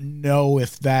don't know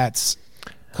if that's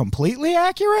completely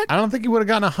accurate. I don't think he would have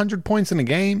gotten 100 points in a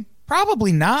game.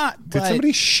 Probably not. Did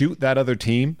somebody shoot that other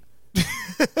team?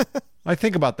 I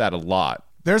think about that a lot.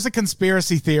 There's a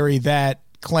conspiracy theory that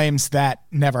claims that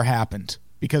never happened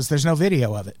because there's no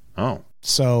video of it. Oh.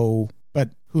 So,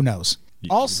 but who knows?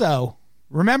 Also,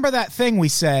 remember that thing we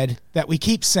said that we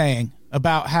keep saying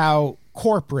about how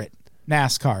corporate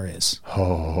NASCAR is?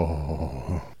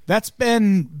 Oh. That's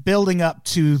been building up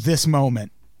to this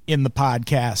moment in the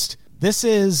podcast. This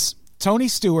is Tony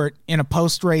Stewart in a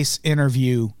post-race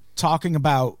interview talking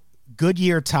about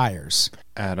Goodyear tires.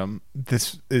 Adam,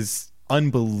 this is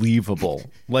unbelievable.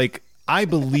 Like, I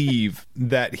believe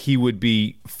that he would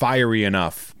be fiery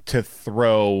enough to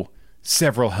throw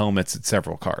several helmets at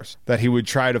several cars, that he would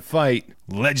try to fight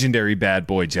legendary bad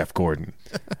boy Jeff Gordon.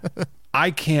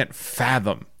 I can't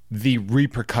fathom the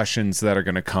repercussions that are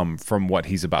going to come from what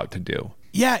he's about to do.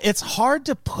 Yeah, it's hard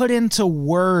to put into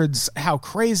words how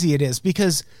crazy it is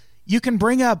because you can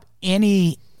bring up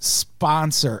any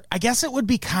sponsor. I guess it would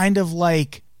be kind of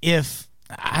like if,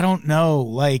 I don't know,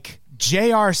 like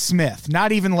J.R. Smith,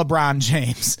 not even LeBron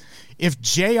James. If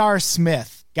J.R.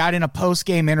 Smith got in a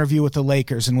post-game interview with the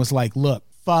Lakers and was like, look,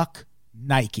 fuck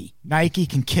Nike. Nike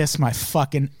can kiss my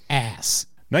fucking ass.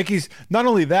 Nike's not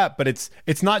only that, but it's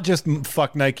not just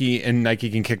fuck Nike and Nike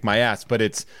can kick my ass, but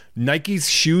it's Nike's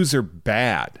shoes are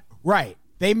bad. Right.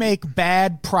 They make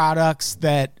bad products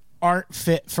that aren't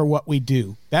fit for what we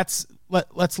do. Let's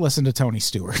listen to Tony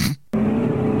Stewart.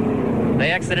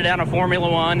 They exited out of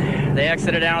Formula One. They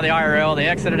exited out of the IRL. They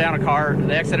exited out of CART.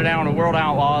 They exited out of World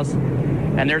Outlaws.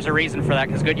 And there's a reason for that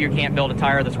because Goodyear can't build a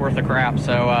tire that's worth the crap.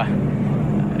 So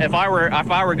if I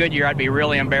were Goodyear, I'd be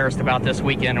really embarrassed about this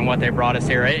weekend and what they brought us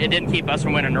here. It didn't keep us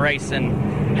from winning the race,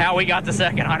 and how we got to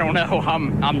second, I don't know.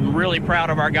 I'm really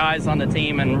proud of our guys on the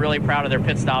team and really proud of their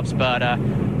pit stops, but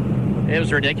it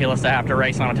was ridiculous to have to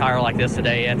race on a tire like this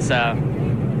today. It's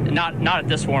not at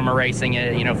this form of racing.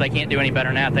 If they can't do any better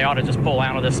than that, they ought to just pull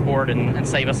out of this sport and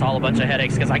save us all a bunch of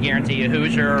headaches, because I guarantee you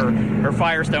Hoosier or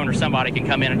Firestone or somebody can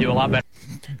come in and do a lot better.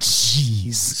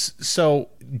 Jeez. So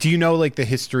do you know like the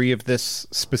history of this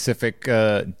specific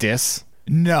diss?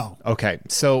 No. Okay,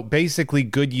 so basically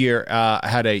Goodyear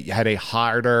had a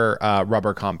harder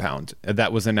rubber compound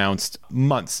that was announced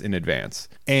months in advance,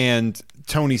 and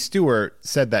Tony Stewart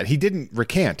said that he didn't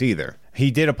recant either. He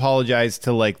did apologize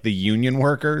to like the union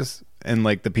workers and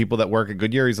like the people that work at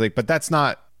Goodyear. He's like, but that's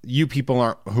not, you people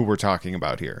aren't who we're talking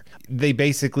about here. They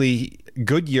basically,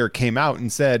 Goodyear came out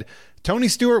and said, Tony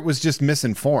Stewart was just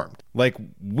misinformed. Like,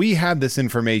 we had this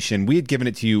information. We had given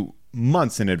it to you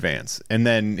months in advance. And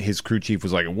then his crew chief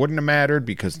was like, it wouldn't have mattered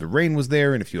because the rain was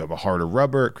there. And if you have a harder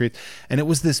rubber, it creates... And it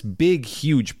was this big,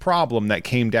 huge problem that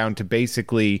came down to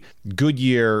basically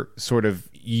Goodyear sort of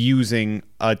using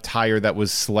a tire that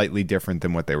was slightly different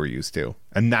than what they were used to.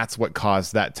 And that's what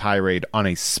caused that tirade on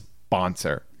a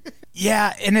sponsor.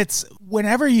 Yeah, and it's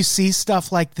whenever you see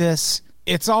stuff like this,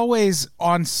 it's always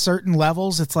on certain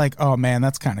levels. It's like, oh man,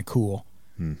 that's kind of cool.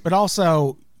 But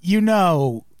also,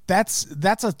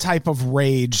 that's a type of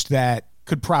rage that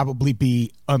could probably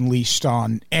be unleashed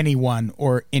on anyone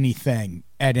or anything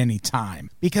at any time,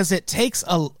 because it takes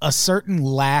a certain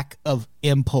lack of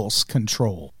impulse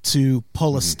control to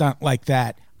pull a stunt like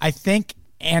that. I think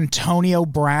Antonio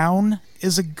Brown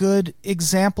is a good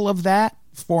example of that.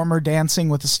 Former Dancing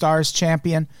with the Stars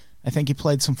champion. I think he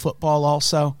played some football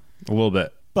also. A little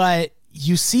bit. But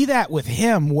you see that with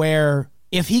him where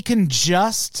if he can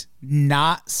just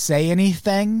not say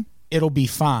anything, it'll be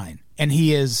fine. And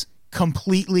he is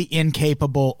completely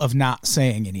incapable of not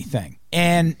saying anything.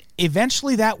 And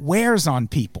eventually that wears on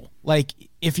people. Like,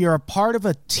 if you're a part of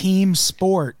a team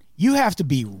sport, you have to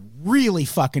be really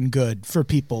fucking good for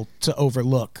people to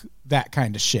overlook that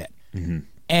kind of shit. Mm-hmm.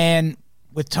 And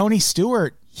with Tony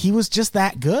Stewart, he was just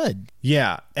that good.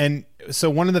 Yeah. And so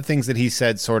one of the things that he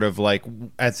said sort of like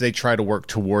as they try to work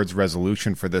towards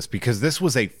resolution for this, because this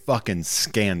was a fucking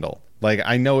scandal. Like,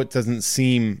 I know it doesn't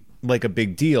seem like a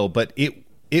big deal, but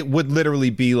it would literally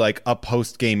be like a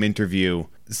post-game interview.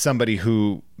 Somebody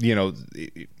who,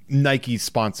 Nike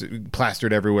sponsored,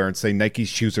 plastered everywhere and say Nike's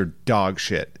shoes are dog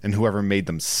shit and whoever made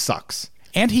them sucks.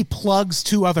 And he plugs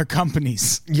 2 other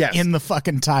companies in the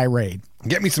fucking tirade.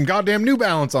 Get me some goddamn New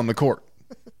Balance on the court.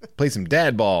 Play some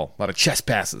dad ball. A lot of chest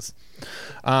passes.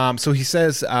 So he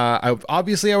says,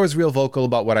 obviously I was real vocal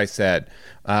about what I said.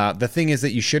 The thing is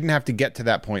that you shouldn't have to get to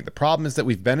that point. The problem is that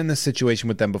we've been in this situation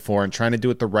with them before and trying to do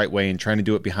it the right way and trying to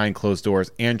do it behind closed doors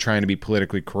and trying to be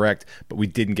politically correct, but we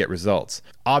didn't get results.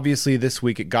 Obviously this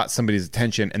week it got somebody's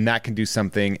attention, and that can do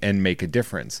something and make a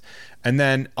difference. And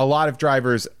then a lot of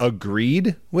drivers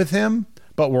agreed with him,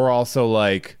 but were also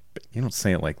like, you don't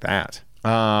say it like that.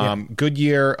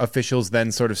 Goodyear officials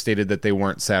then sort of stated that they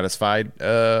weren't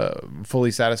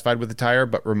fully satisfied with the tire,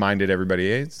 but reminded everybody,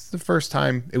 hey, it was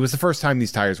the first time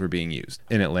these tires were being used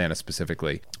in Atlanta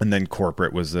specifically. And then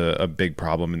corporate was a big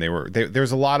problem, and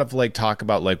there's a lot of like talk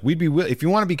about like, if you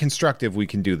want to be constructive, we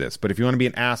can do this, but if you want to be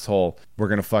an asshole, we're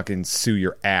gonna fucking sue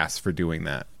your ass for doing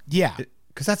that. Yeah,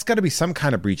 because that's got to be some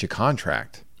kind of breach of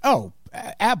contract. Oh,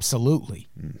 absolutely.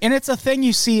 And it's a thing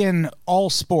you see in all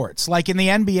sports. Like in the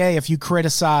NBA, if you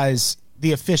criticize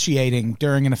the officiating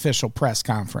during an official press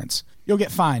conference, you'll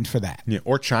get fined for that. Yeah,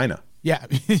 or China. Yeah.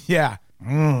 Yeah.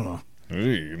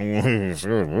 Hey, you don't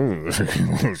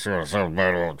say something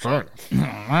bad about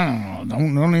China.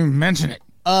 Don't even mention it.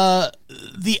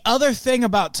 The other thing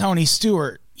about Tony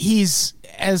Stewart, he's,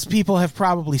 as people have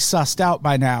probably sussed out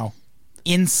by now,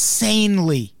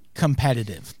 insanely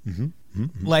competitive. Mm-hmm.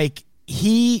 Mm-hmm. Like,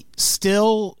 he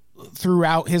still,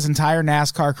 throughout his entire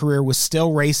NASCAR career, was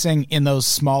still racing in those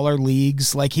smaller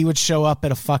leagues. Like, he would show up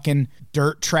at a fucking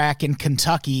dirt track in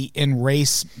Kentucky and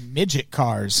race midget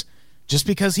cars just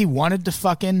because he wanted to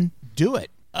fucking do it.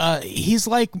 He's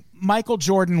like Michael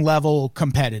Jordan level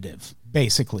competitive,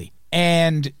 basically.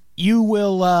 And you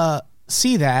will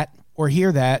see that or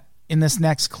hear that in this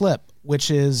next clip, which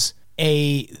is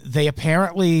they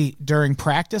apparently during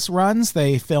practice runs,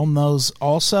 they film those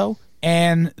also.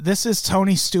 And this is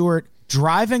Tony Stewart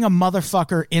driving a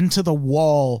motherfucker into the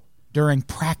wall during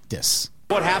practice.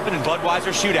 What happened in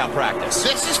Budweiser shootout practice?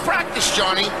 This is practice,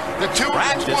 Johnny. The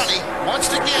 220, once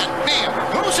again, bam.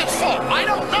 Who's at fault? I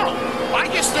don't know. I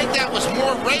just think that was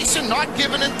more racing, not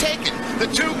giving and taking. The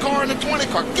 2 car and the 20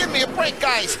 car. Give me a break,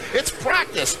 guys. It's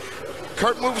practice.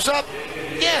 Kurt moves up.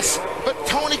 Yes, but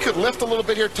Tony could lift a little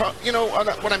bit here. You know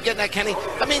what I'm getting at, Kenny?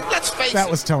 I mean, let's face it. That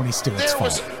was Tony Stewart's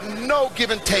fault. There was no give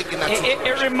and take in that.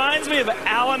 It reminds me of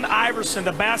Allen Iverson,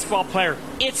 the basketball player.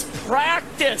 It's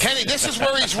practice. Kenny, this is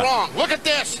where he's wrong. Look at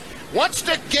this. Once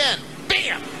again,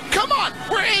 bam. Come on,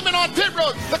 we're aiming on pit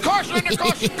road. The car's under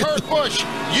caution. Kurt Busch,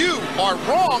 you are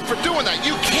wrong for doing that.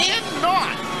 You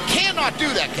cannot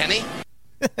do that, Kenny.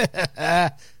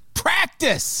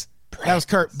 Practice. That was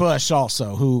Kurt Busch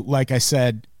also, who, like I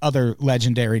said, other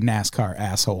legendary NASCAR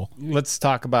asshole. Let's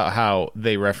talk about how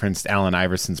they referenced Allen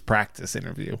Iverson's practice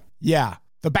interview. Yeah,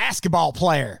 the basketball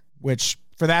player, which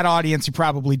for that audience, you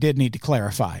probably did need to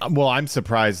clarify. Well, I'm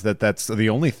surprised that that's the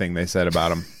only thing they said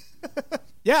about him.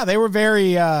 Yeah, they were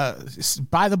very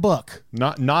by the book.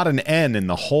 Not an N in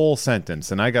the whole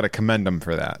sentence, and I got to commend them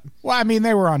for that. Well, I mean,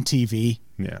 they were on TV.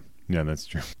 Yeah. Yeah, that's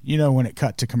true. You know when it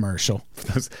cut to commercial.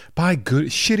 By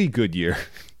shitty Goodyear.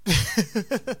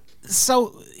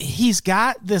 So he's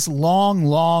got this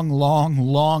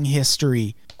long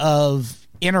history of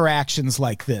interactions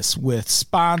like this with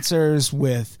sponsors,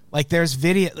 with like there's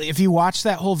video. If you watch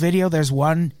that whole video, there's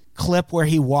one clip where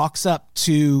he walks up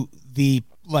to the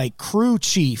like crew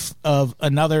chief of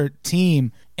another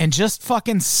team and just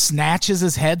fucking snatches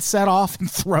his headset off and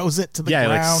throws it to the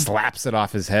ground. Yeah, like slaps it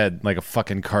off his head like a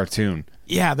fucking cartoon.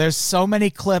 Yeah, there's so many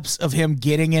clips of him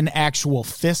getting in actual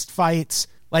fist fights.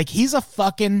 Like, he's a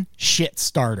fucking shit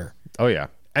starter. Oh yeah,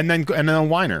 and then a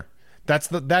whiner. That's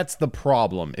the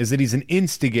problem, is that he's an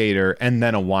instigator and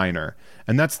then a whiner,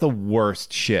 and that's the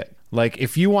worst shit. Like,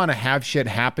 if you want to have shit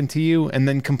happen to you and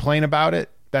then complain about it,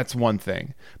 that's one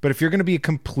thing. But if you're going to be a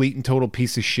complete and total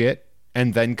piece of shit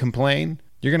and then complain,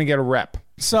 you're going to get a rep.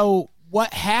 So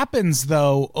what happens,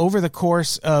 though, over the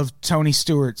course of Tony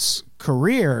Stewart's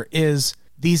career is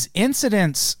these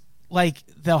incidents, like,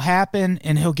 they'll happen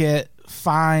and he'll get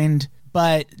fined.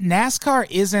 But NASCAR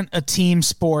isn't a team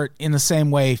sport in the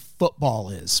same way football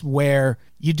is, where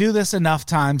you do this enough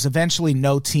times, eventually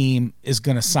no team is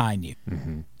going to sign you.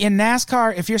 Mm-hmm. In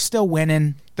NASCAR, if you're still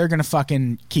winning, they're going to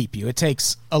fucking keep you. It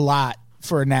takes a lot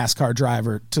for a NASCAR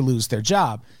driver to lose their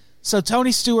job. So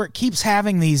Tony Stewart keeps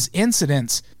having these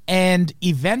incidents, and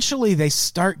eventually they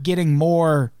start getting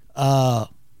more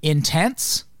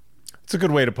intense. That's a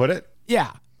good way to put it.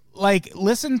 Yeah. Like,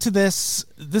 listen to this.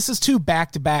 This is 2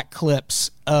 back-to-back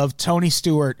clips of Tony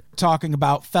Stewart talking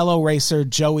about fellow racer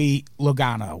Joey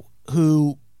Logano,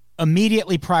 who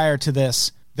immediately prior to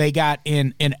this, they got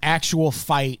in an actual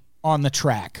fight on the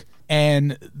track.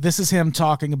 And this is him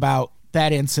talking about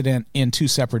that incident in 2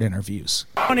 separate interviews.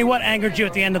 Tony, what angered you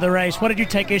at the end of the race? What did you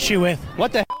take issue with?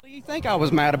 What the hell do you think I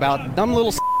was mad about? Dumb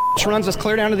little runs us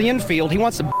clear down to the infield. He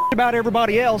wants to about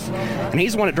everybody else, and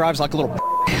he's the one that drives like a little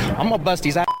I'm going to bust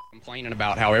his ass. Complaining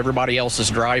about how everybody else is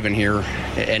driving here,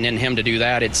 and then him to do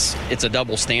that, it's a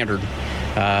double standard.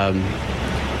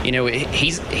 You know,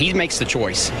 he makes the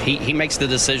choice. He makes the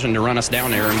decision to run us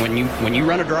down there, and when you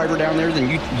run a driver down there,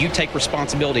 then you take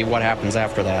responsibility of what happens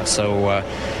after that. So,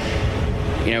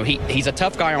 you know, he's a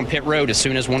tough guy on pit road as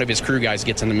soon as one of his crew guys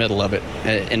gets in the middle of it.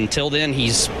 Until then,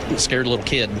 he's a scared little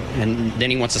kid, and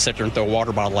then he wants to sit there and throw a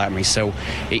water bottle at me. So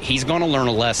he's going to learn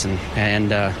a lesson,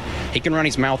 and he can run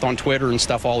his mouth on Twitter and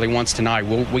stuff all he wants tonight.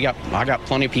 I got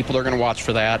plenty of people that are going to watch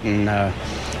for that, and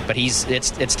but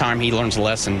it's time he learns a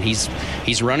lesson.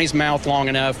 He's run his mouth long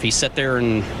enough. He's sat there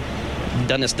and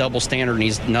done this double standard, and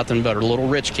he's nothing but a little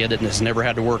rich kid that has never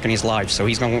had to work in his life. So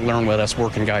he's going to learn with us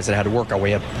working guys that had to work our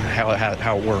way up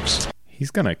how it works. He's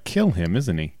going to kill him,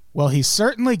 isn't he? Well, he's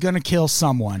certainly going to kill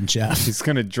someone, Jeff. He's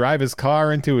going to drive his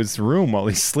car into his room while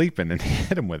he's sleeping and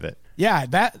hit him with it. Yeah,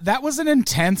 that was an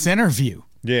intense interview.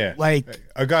 Yeah. Like, hey,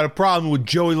 I got a problem with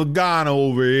Joey Logano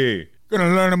over here.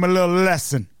 Gonna learn him a little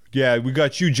lesson. Yeah, we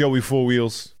got you, Joey Four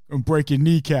Wheels. I'm breaking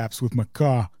kneecaps with my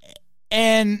car.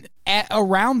 And at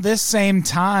around this same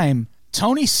time,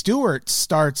 Tony Stewart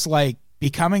starts like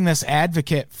becoming this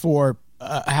advocate for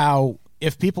how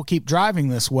if people keep driving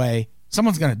this way,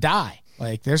 someone's going to die.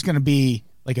 Like there's going to be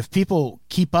like if people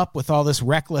keep up with all this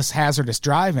reckless, hazardous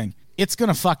driving, it's going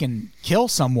to fucking kill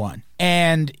someone.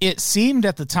 And it seemed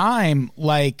at the time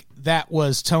like that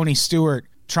was Tony Stewart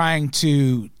trying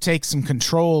to take some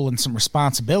control and some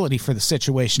responsibility for the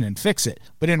situation and fix it.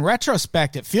 But in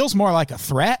retrospect, it feels more like a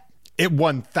threat. It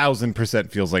 1000%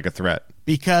 feels like a threat.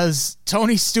 Because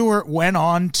Tony Stewart went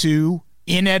on to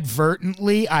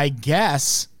inadvertently, I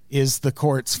guess, is the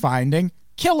court's finding,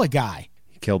 kill a guy.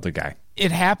 He killed a guy.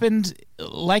 It happened,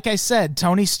 like I said,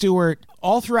 Tony Stewart,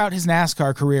 all throughout his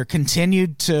NASCAR career,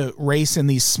 continued to race in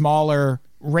these smaller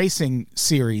racing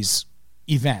series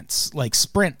events, like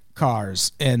sprint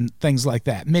cars and things like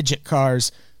that. Midget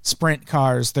cars, sprint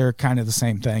cars, they're kind of the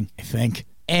same thing, I think.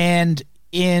 And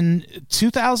in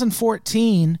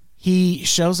 2014, he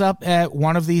shows up at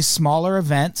one of these smaller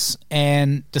events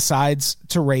and decides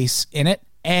to race in it.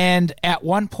 And at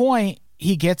one point,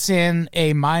 he gets in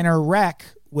a minor wreck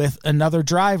with another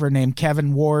driver named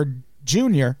Kevin Ward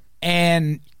Jr.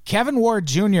 And Kevin Ward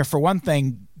Jr., for one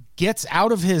thing, gets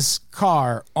out of his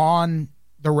car on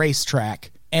the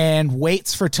racetrack and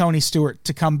waits for Tony Stewart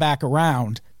to come back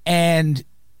around and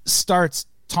starts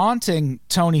taunting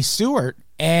Tony Stewart.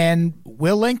 And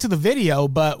we'll link to the video,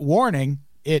 but warning,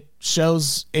 it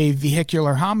shows a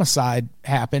vehicular homicide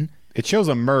happen. It shows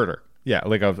a murder. Yeah,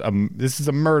 like this is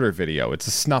a murder video. It's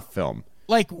a snuff film.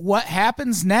 Like what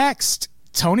happens next?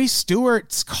 Tony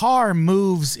Stewart's car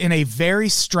moves in a very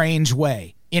strange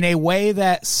way, in a way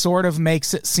that sort of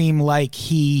makes it seem like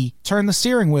he turned the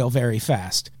steering wheel very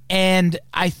fast. And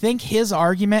I think his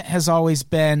argument has always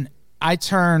been, I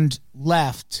turned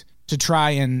left to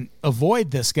try and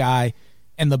avoid this guy,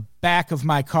 and the back of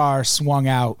my car swung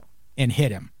out and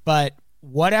hit him. But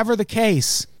whatever the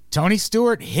case, Tony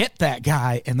Stewart hit that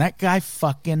guy, and that guy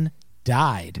fucking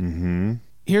died. Mm-hmm.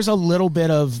 Here's a little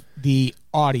bit of the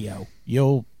audio.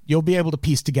 You'll be able to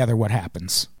piece together what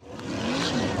happens. Oh,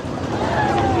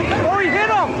 he hit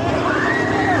him!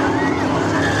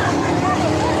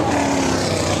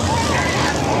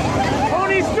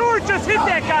 Tony Stewart just hit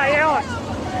that guy, Alex.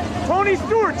 Tony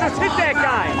Stewart just hit that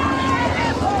guy.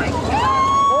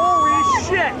 Holy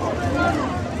shit.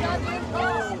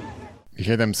 You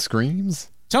hear them screams?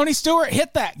 Tony Stewart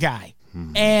hit that guy.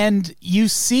 And you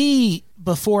see,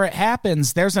 before it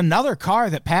happens, there's another car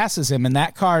that passes him, and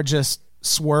that car just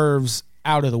swerves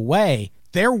out of the way.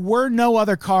 There were no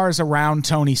other cars around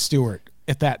Tony Stewart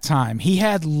at that time. He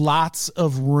had lots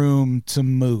of room to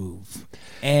move.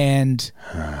 And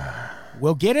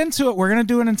we'll get into it. We're going to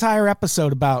do an entire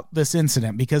episode about this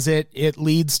incident because it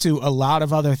leads to a lot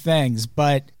of other things.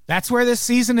 But that's where this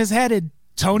season is headed.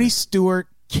 Tony Stewart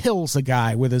kills a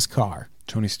guy with his car.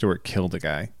 Tony Stewart killed a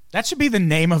guy. That should be the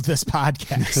name of this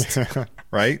podcast.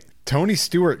 Right? Tony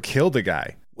Stewart killed a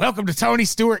guy. Welcome to Tony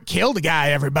Stewart Killed a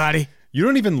Guy, everybody. You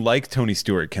don't even like Tony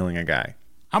Stewart killing a guy.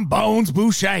 I'm Bones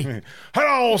Boucher.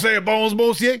 Hello, say Bones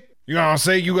Boucher. You gonna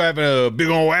say you have a big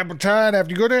old appetite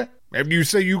after you go there? After you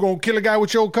say you gonna kill a guy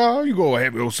with your car, you go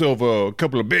have yourself a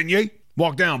couple of beignets,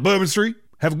 walk down Bourbon Street,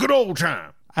 have a good old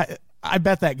time. I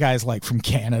bet that guy's like from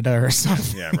Canada or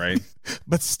something. Yeah, right.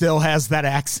 But still has that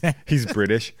accent. He's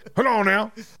British. Hello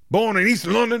now. Born in East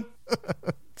London.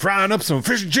 Frying up some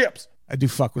fish and chips. I do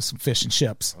fuck with some fish and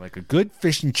chips. I like a good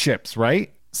fish and chips,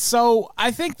 right? So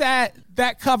I think that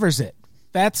covers it.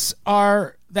 That's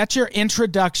your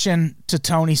introduction to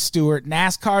Tony Stewart,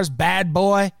 NASCAR's bad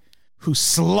boy who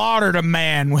slaughtered a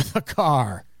man with a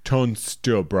car. Tone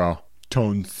Stewart, bro.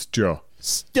 Tone Stewart.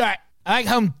 Start. I like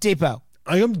Home Depot.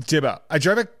 I am Depot. I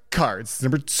drive a car. It's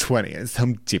number 20. It's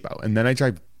Home Depot. And then I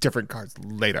drive different cars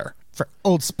later. For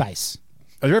Old Spice.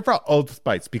 I drive for Old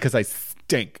Spice because I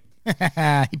stink.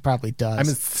 He probably does. I'm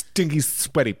a stinky,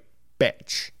 sweaty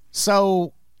bitch.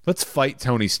 So let's fight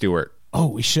Tony Stewart. Oh,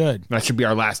 we should. That should be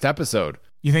our last episode.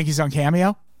 You think he's on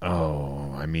Cameo?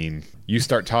 Oh, I mean, you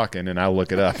start talking and I'll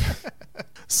look it up.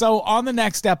 So on the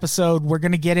next episode, we'll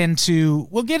get into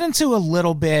a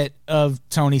little bit of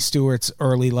Tony Stewart's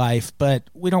early life, but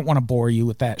we don't want to bore you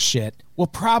with that shit. We'll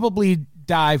probably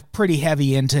dive pretty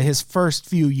heavy into his first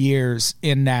few years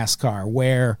in NASCAR,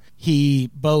 where he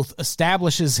both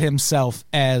establishes himself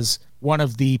as one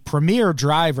of the premier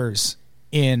drivers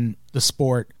in the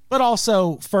sport, but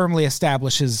also firmly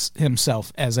establishes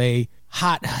himself as a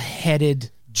hot-headed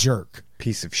jerk.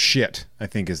 Piece of shit, I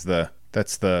think is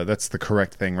that's the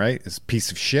correct thing, right? Is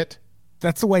piece of shit?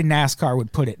 That's the way NASCAR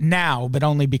would put it now, but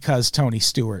only because Tony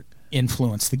Stewart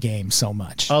influence the game so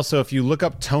much. Also, if you look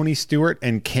up Tony Stewart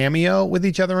and Cameo with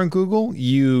each other on Google,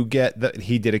 you get that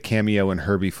he did a cameo in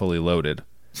Herbie Fully Loaded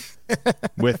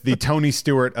with the Tony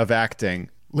Stewart of acting.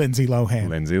 Lindsay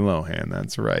Lohan,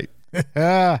 that's right.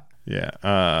 Yeah.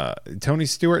 Tony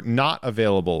Stewart not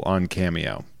available on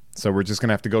Cameo. So we're just going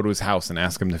to have to go to his house and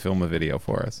ask him to film a video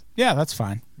for us. Yeah, that's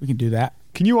fine. We can do that.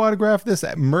 Can you autograph this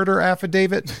murder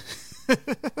affidavit?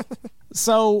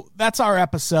 So that's our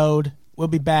episode. We'll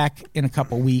be back in a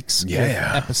couple weeks with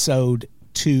episode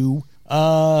 2.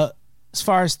 As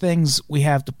far as things we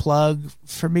have to plug,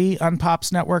 for me,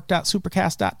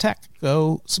 unpopsnetwork.supercast.tech.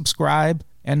 Go subscribe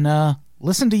and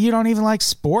listen to You Don't Even Like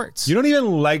Sports. You don't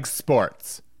even like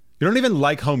sports. You don't even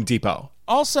like Home Depot.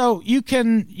 Also, you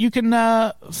can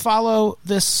follow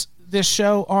this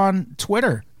show on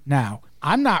Twitter now.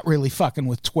 I'm not really fucking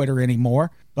with Twitter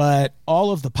anymore, but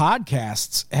all of the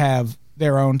podcasts have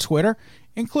their own Twitter,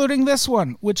 including this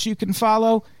one, which you can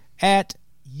follow at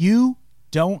You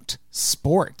Don't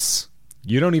Sports.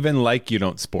 You don't even like You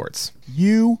Don't Sports.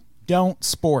 You Don't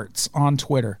Sports on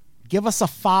Twitter. Give us a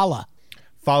follow.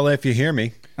 Follow if you hear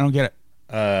me. I don't get it.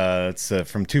 It's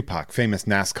from Tupac, famous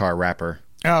NASCAR rapper.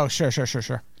 Oh, sure.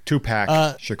 Tupac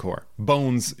Shakur.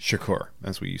 Bones Shakur,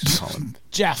 as we used to call him.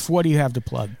 Jeff, what do you have to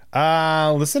plug?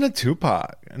 Listen to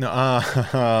Tupac. No,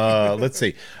 let's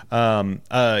see.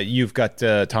 You've got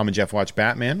Tom and Jeff Watch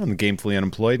Batman on the Gamefully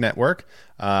Unemployed Network.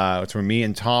 It's where me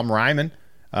and Tom Ryman,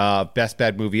 Best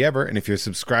Bad Movie Ever. And if you're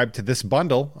subscribed to this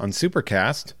bundle on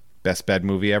Supercast, Best Bad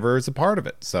Movie Ever is a part of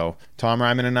it. So Tom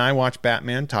Ryman and I watch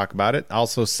Batman, talk about it.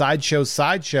 Also,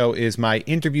 Sideshow is my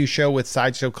interview show with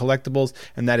Sideshow Collectibles,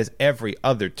 and that is every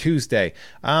other Tuesday.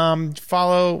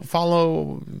 Follow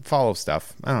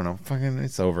stuff. I don't know. Fucking,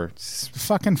 it's over. Just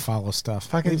fucking follow stuff.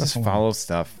 Fucking just follow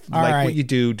stuff. All like right. what you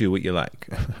do what you like.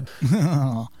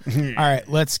 All right,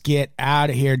 let's get out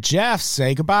of here. Jeff,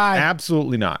 say goodbye.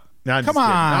 Absolutely not. Come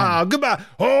on. Goodbye.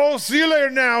 Oh, see you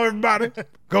later now, everybody.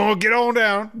 Go on, get on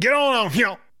down. Get on,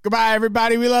 yo. Goodbye,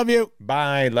 everybody. We love you.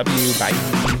 Bye. Love you. Bye.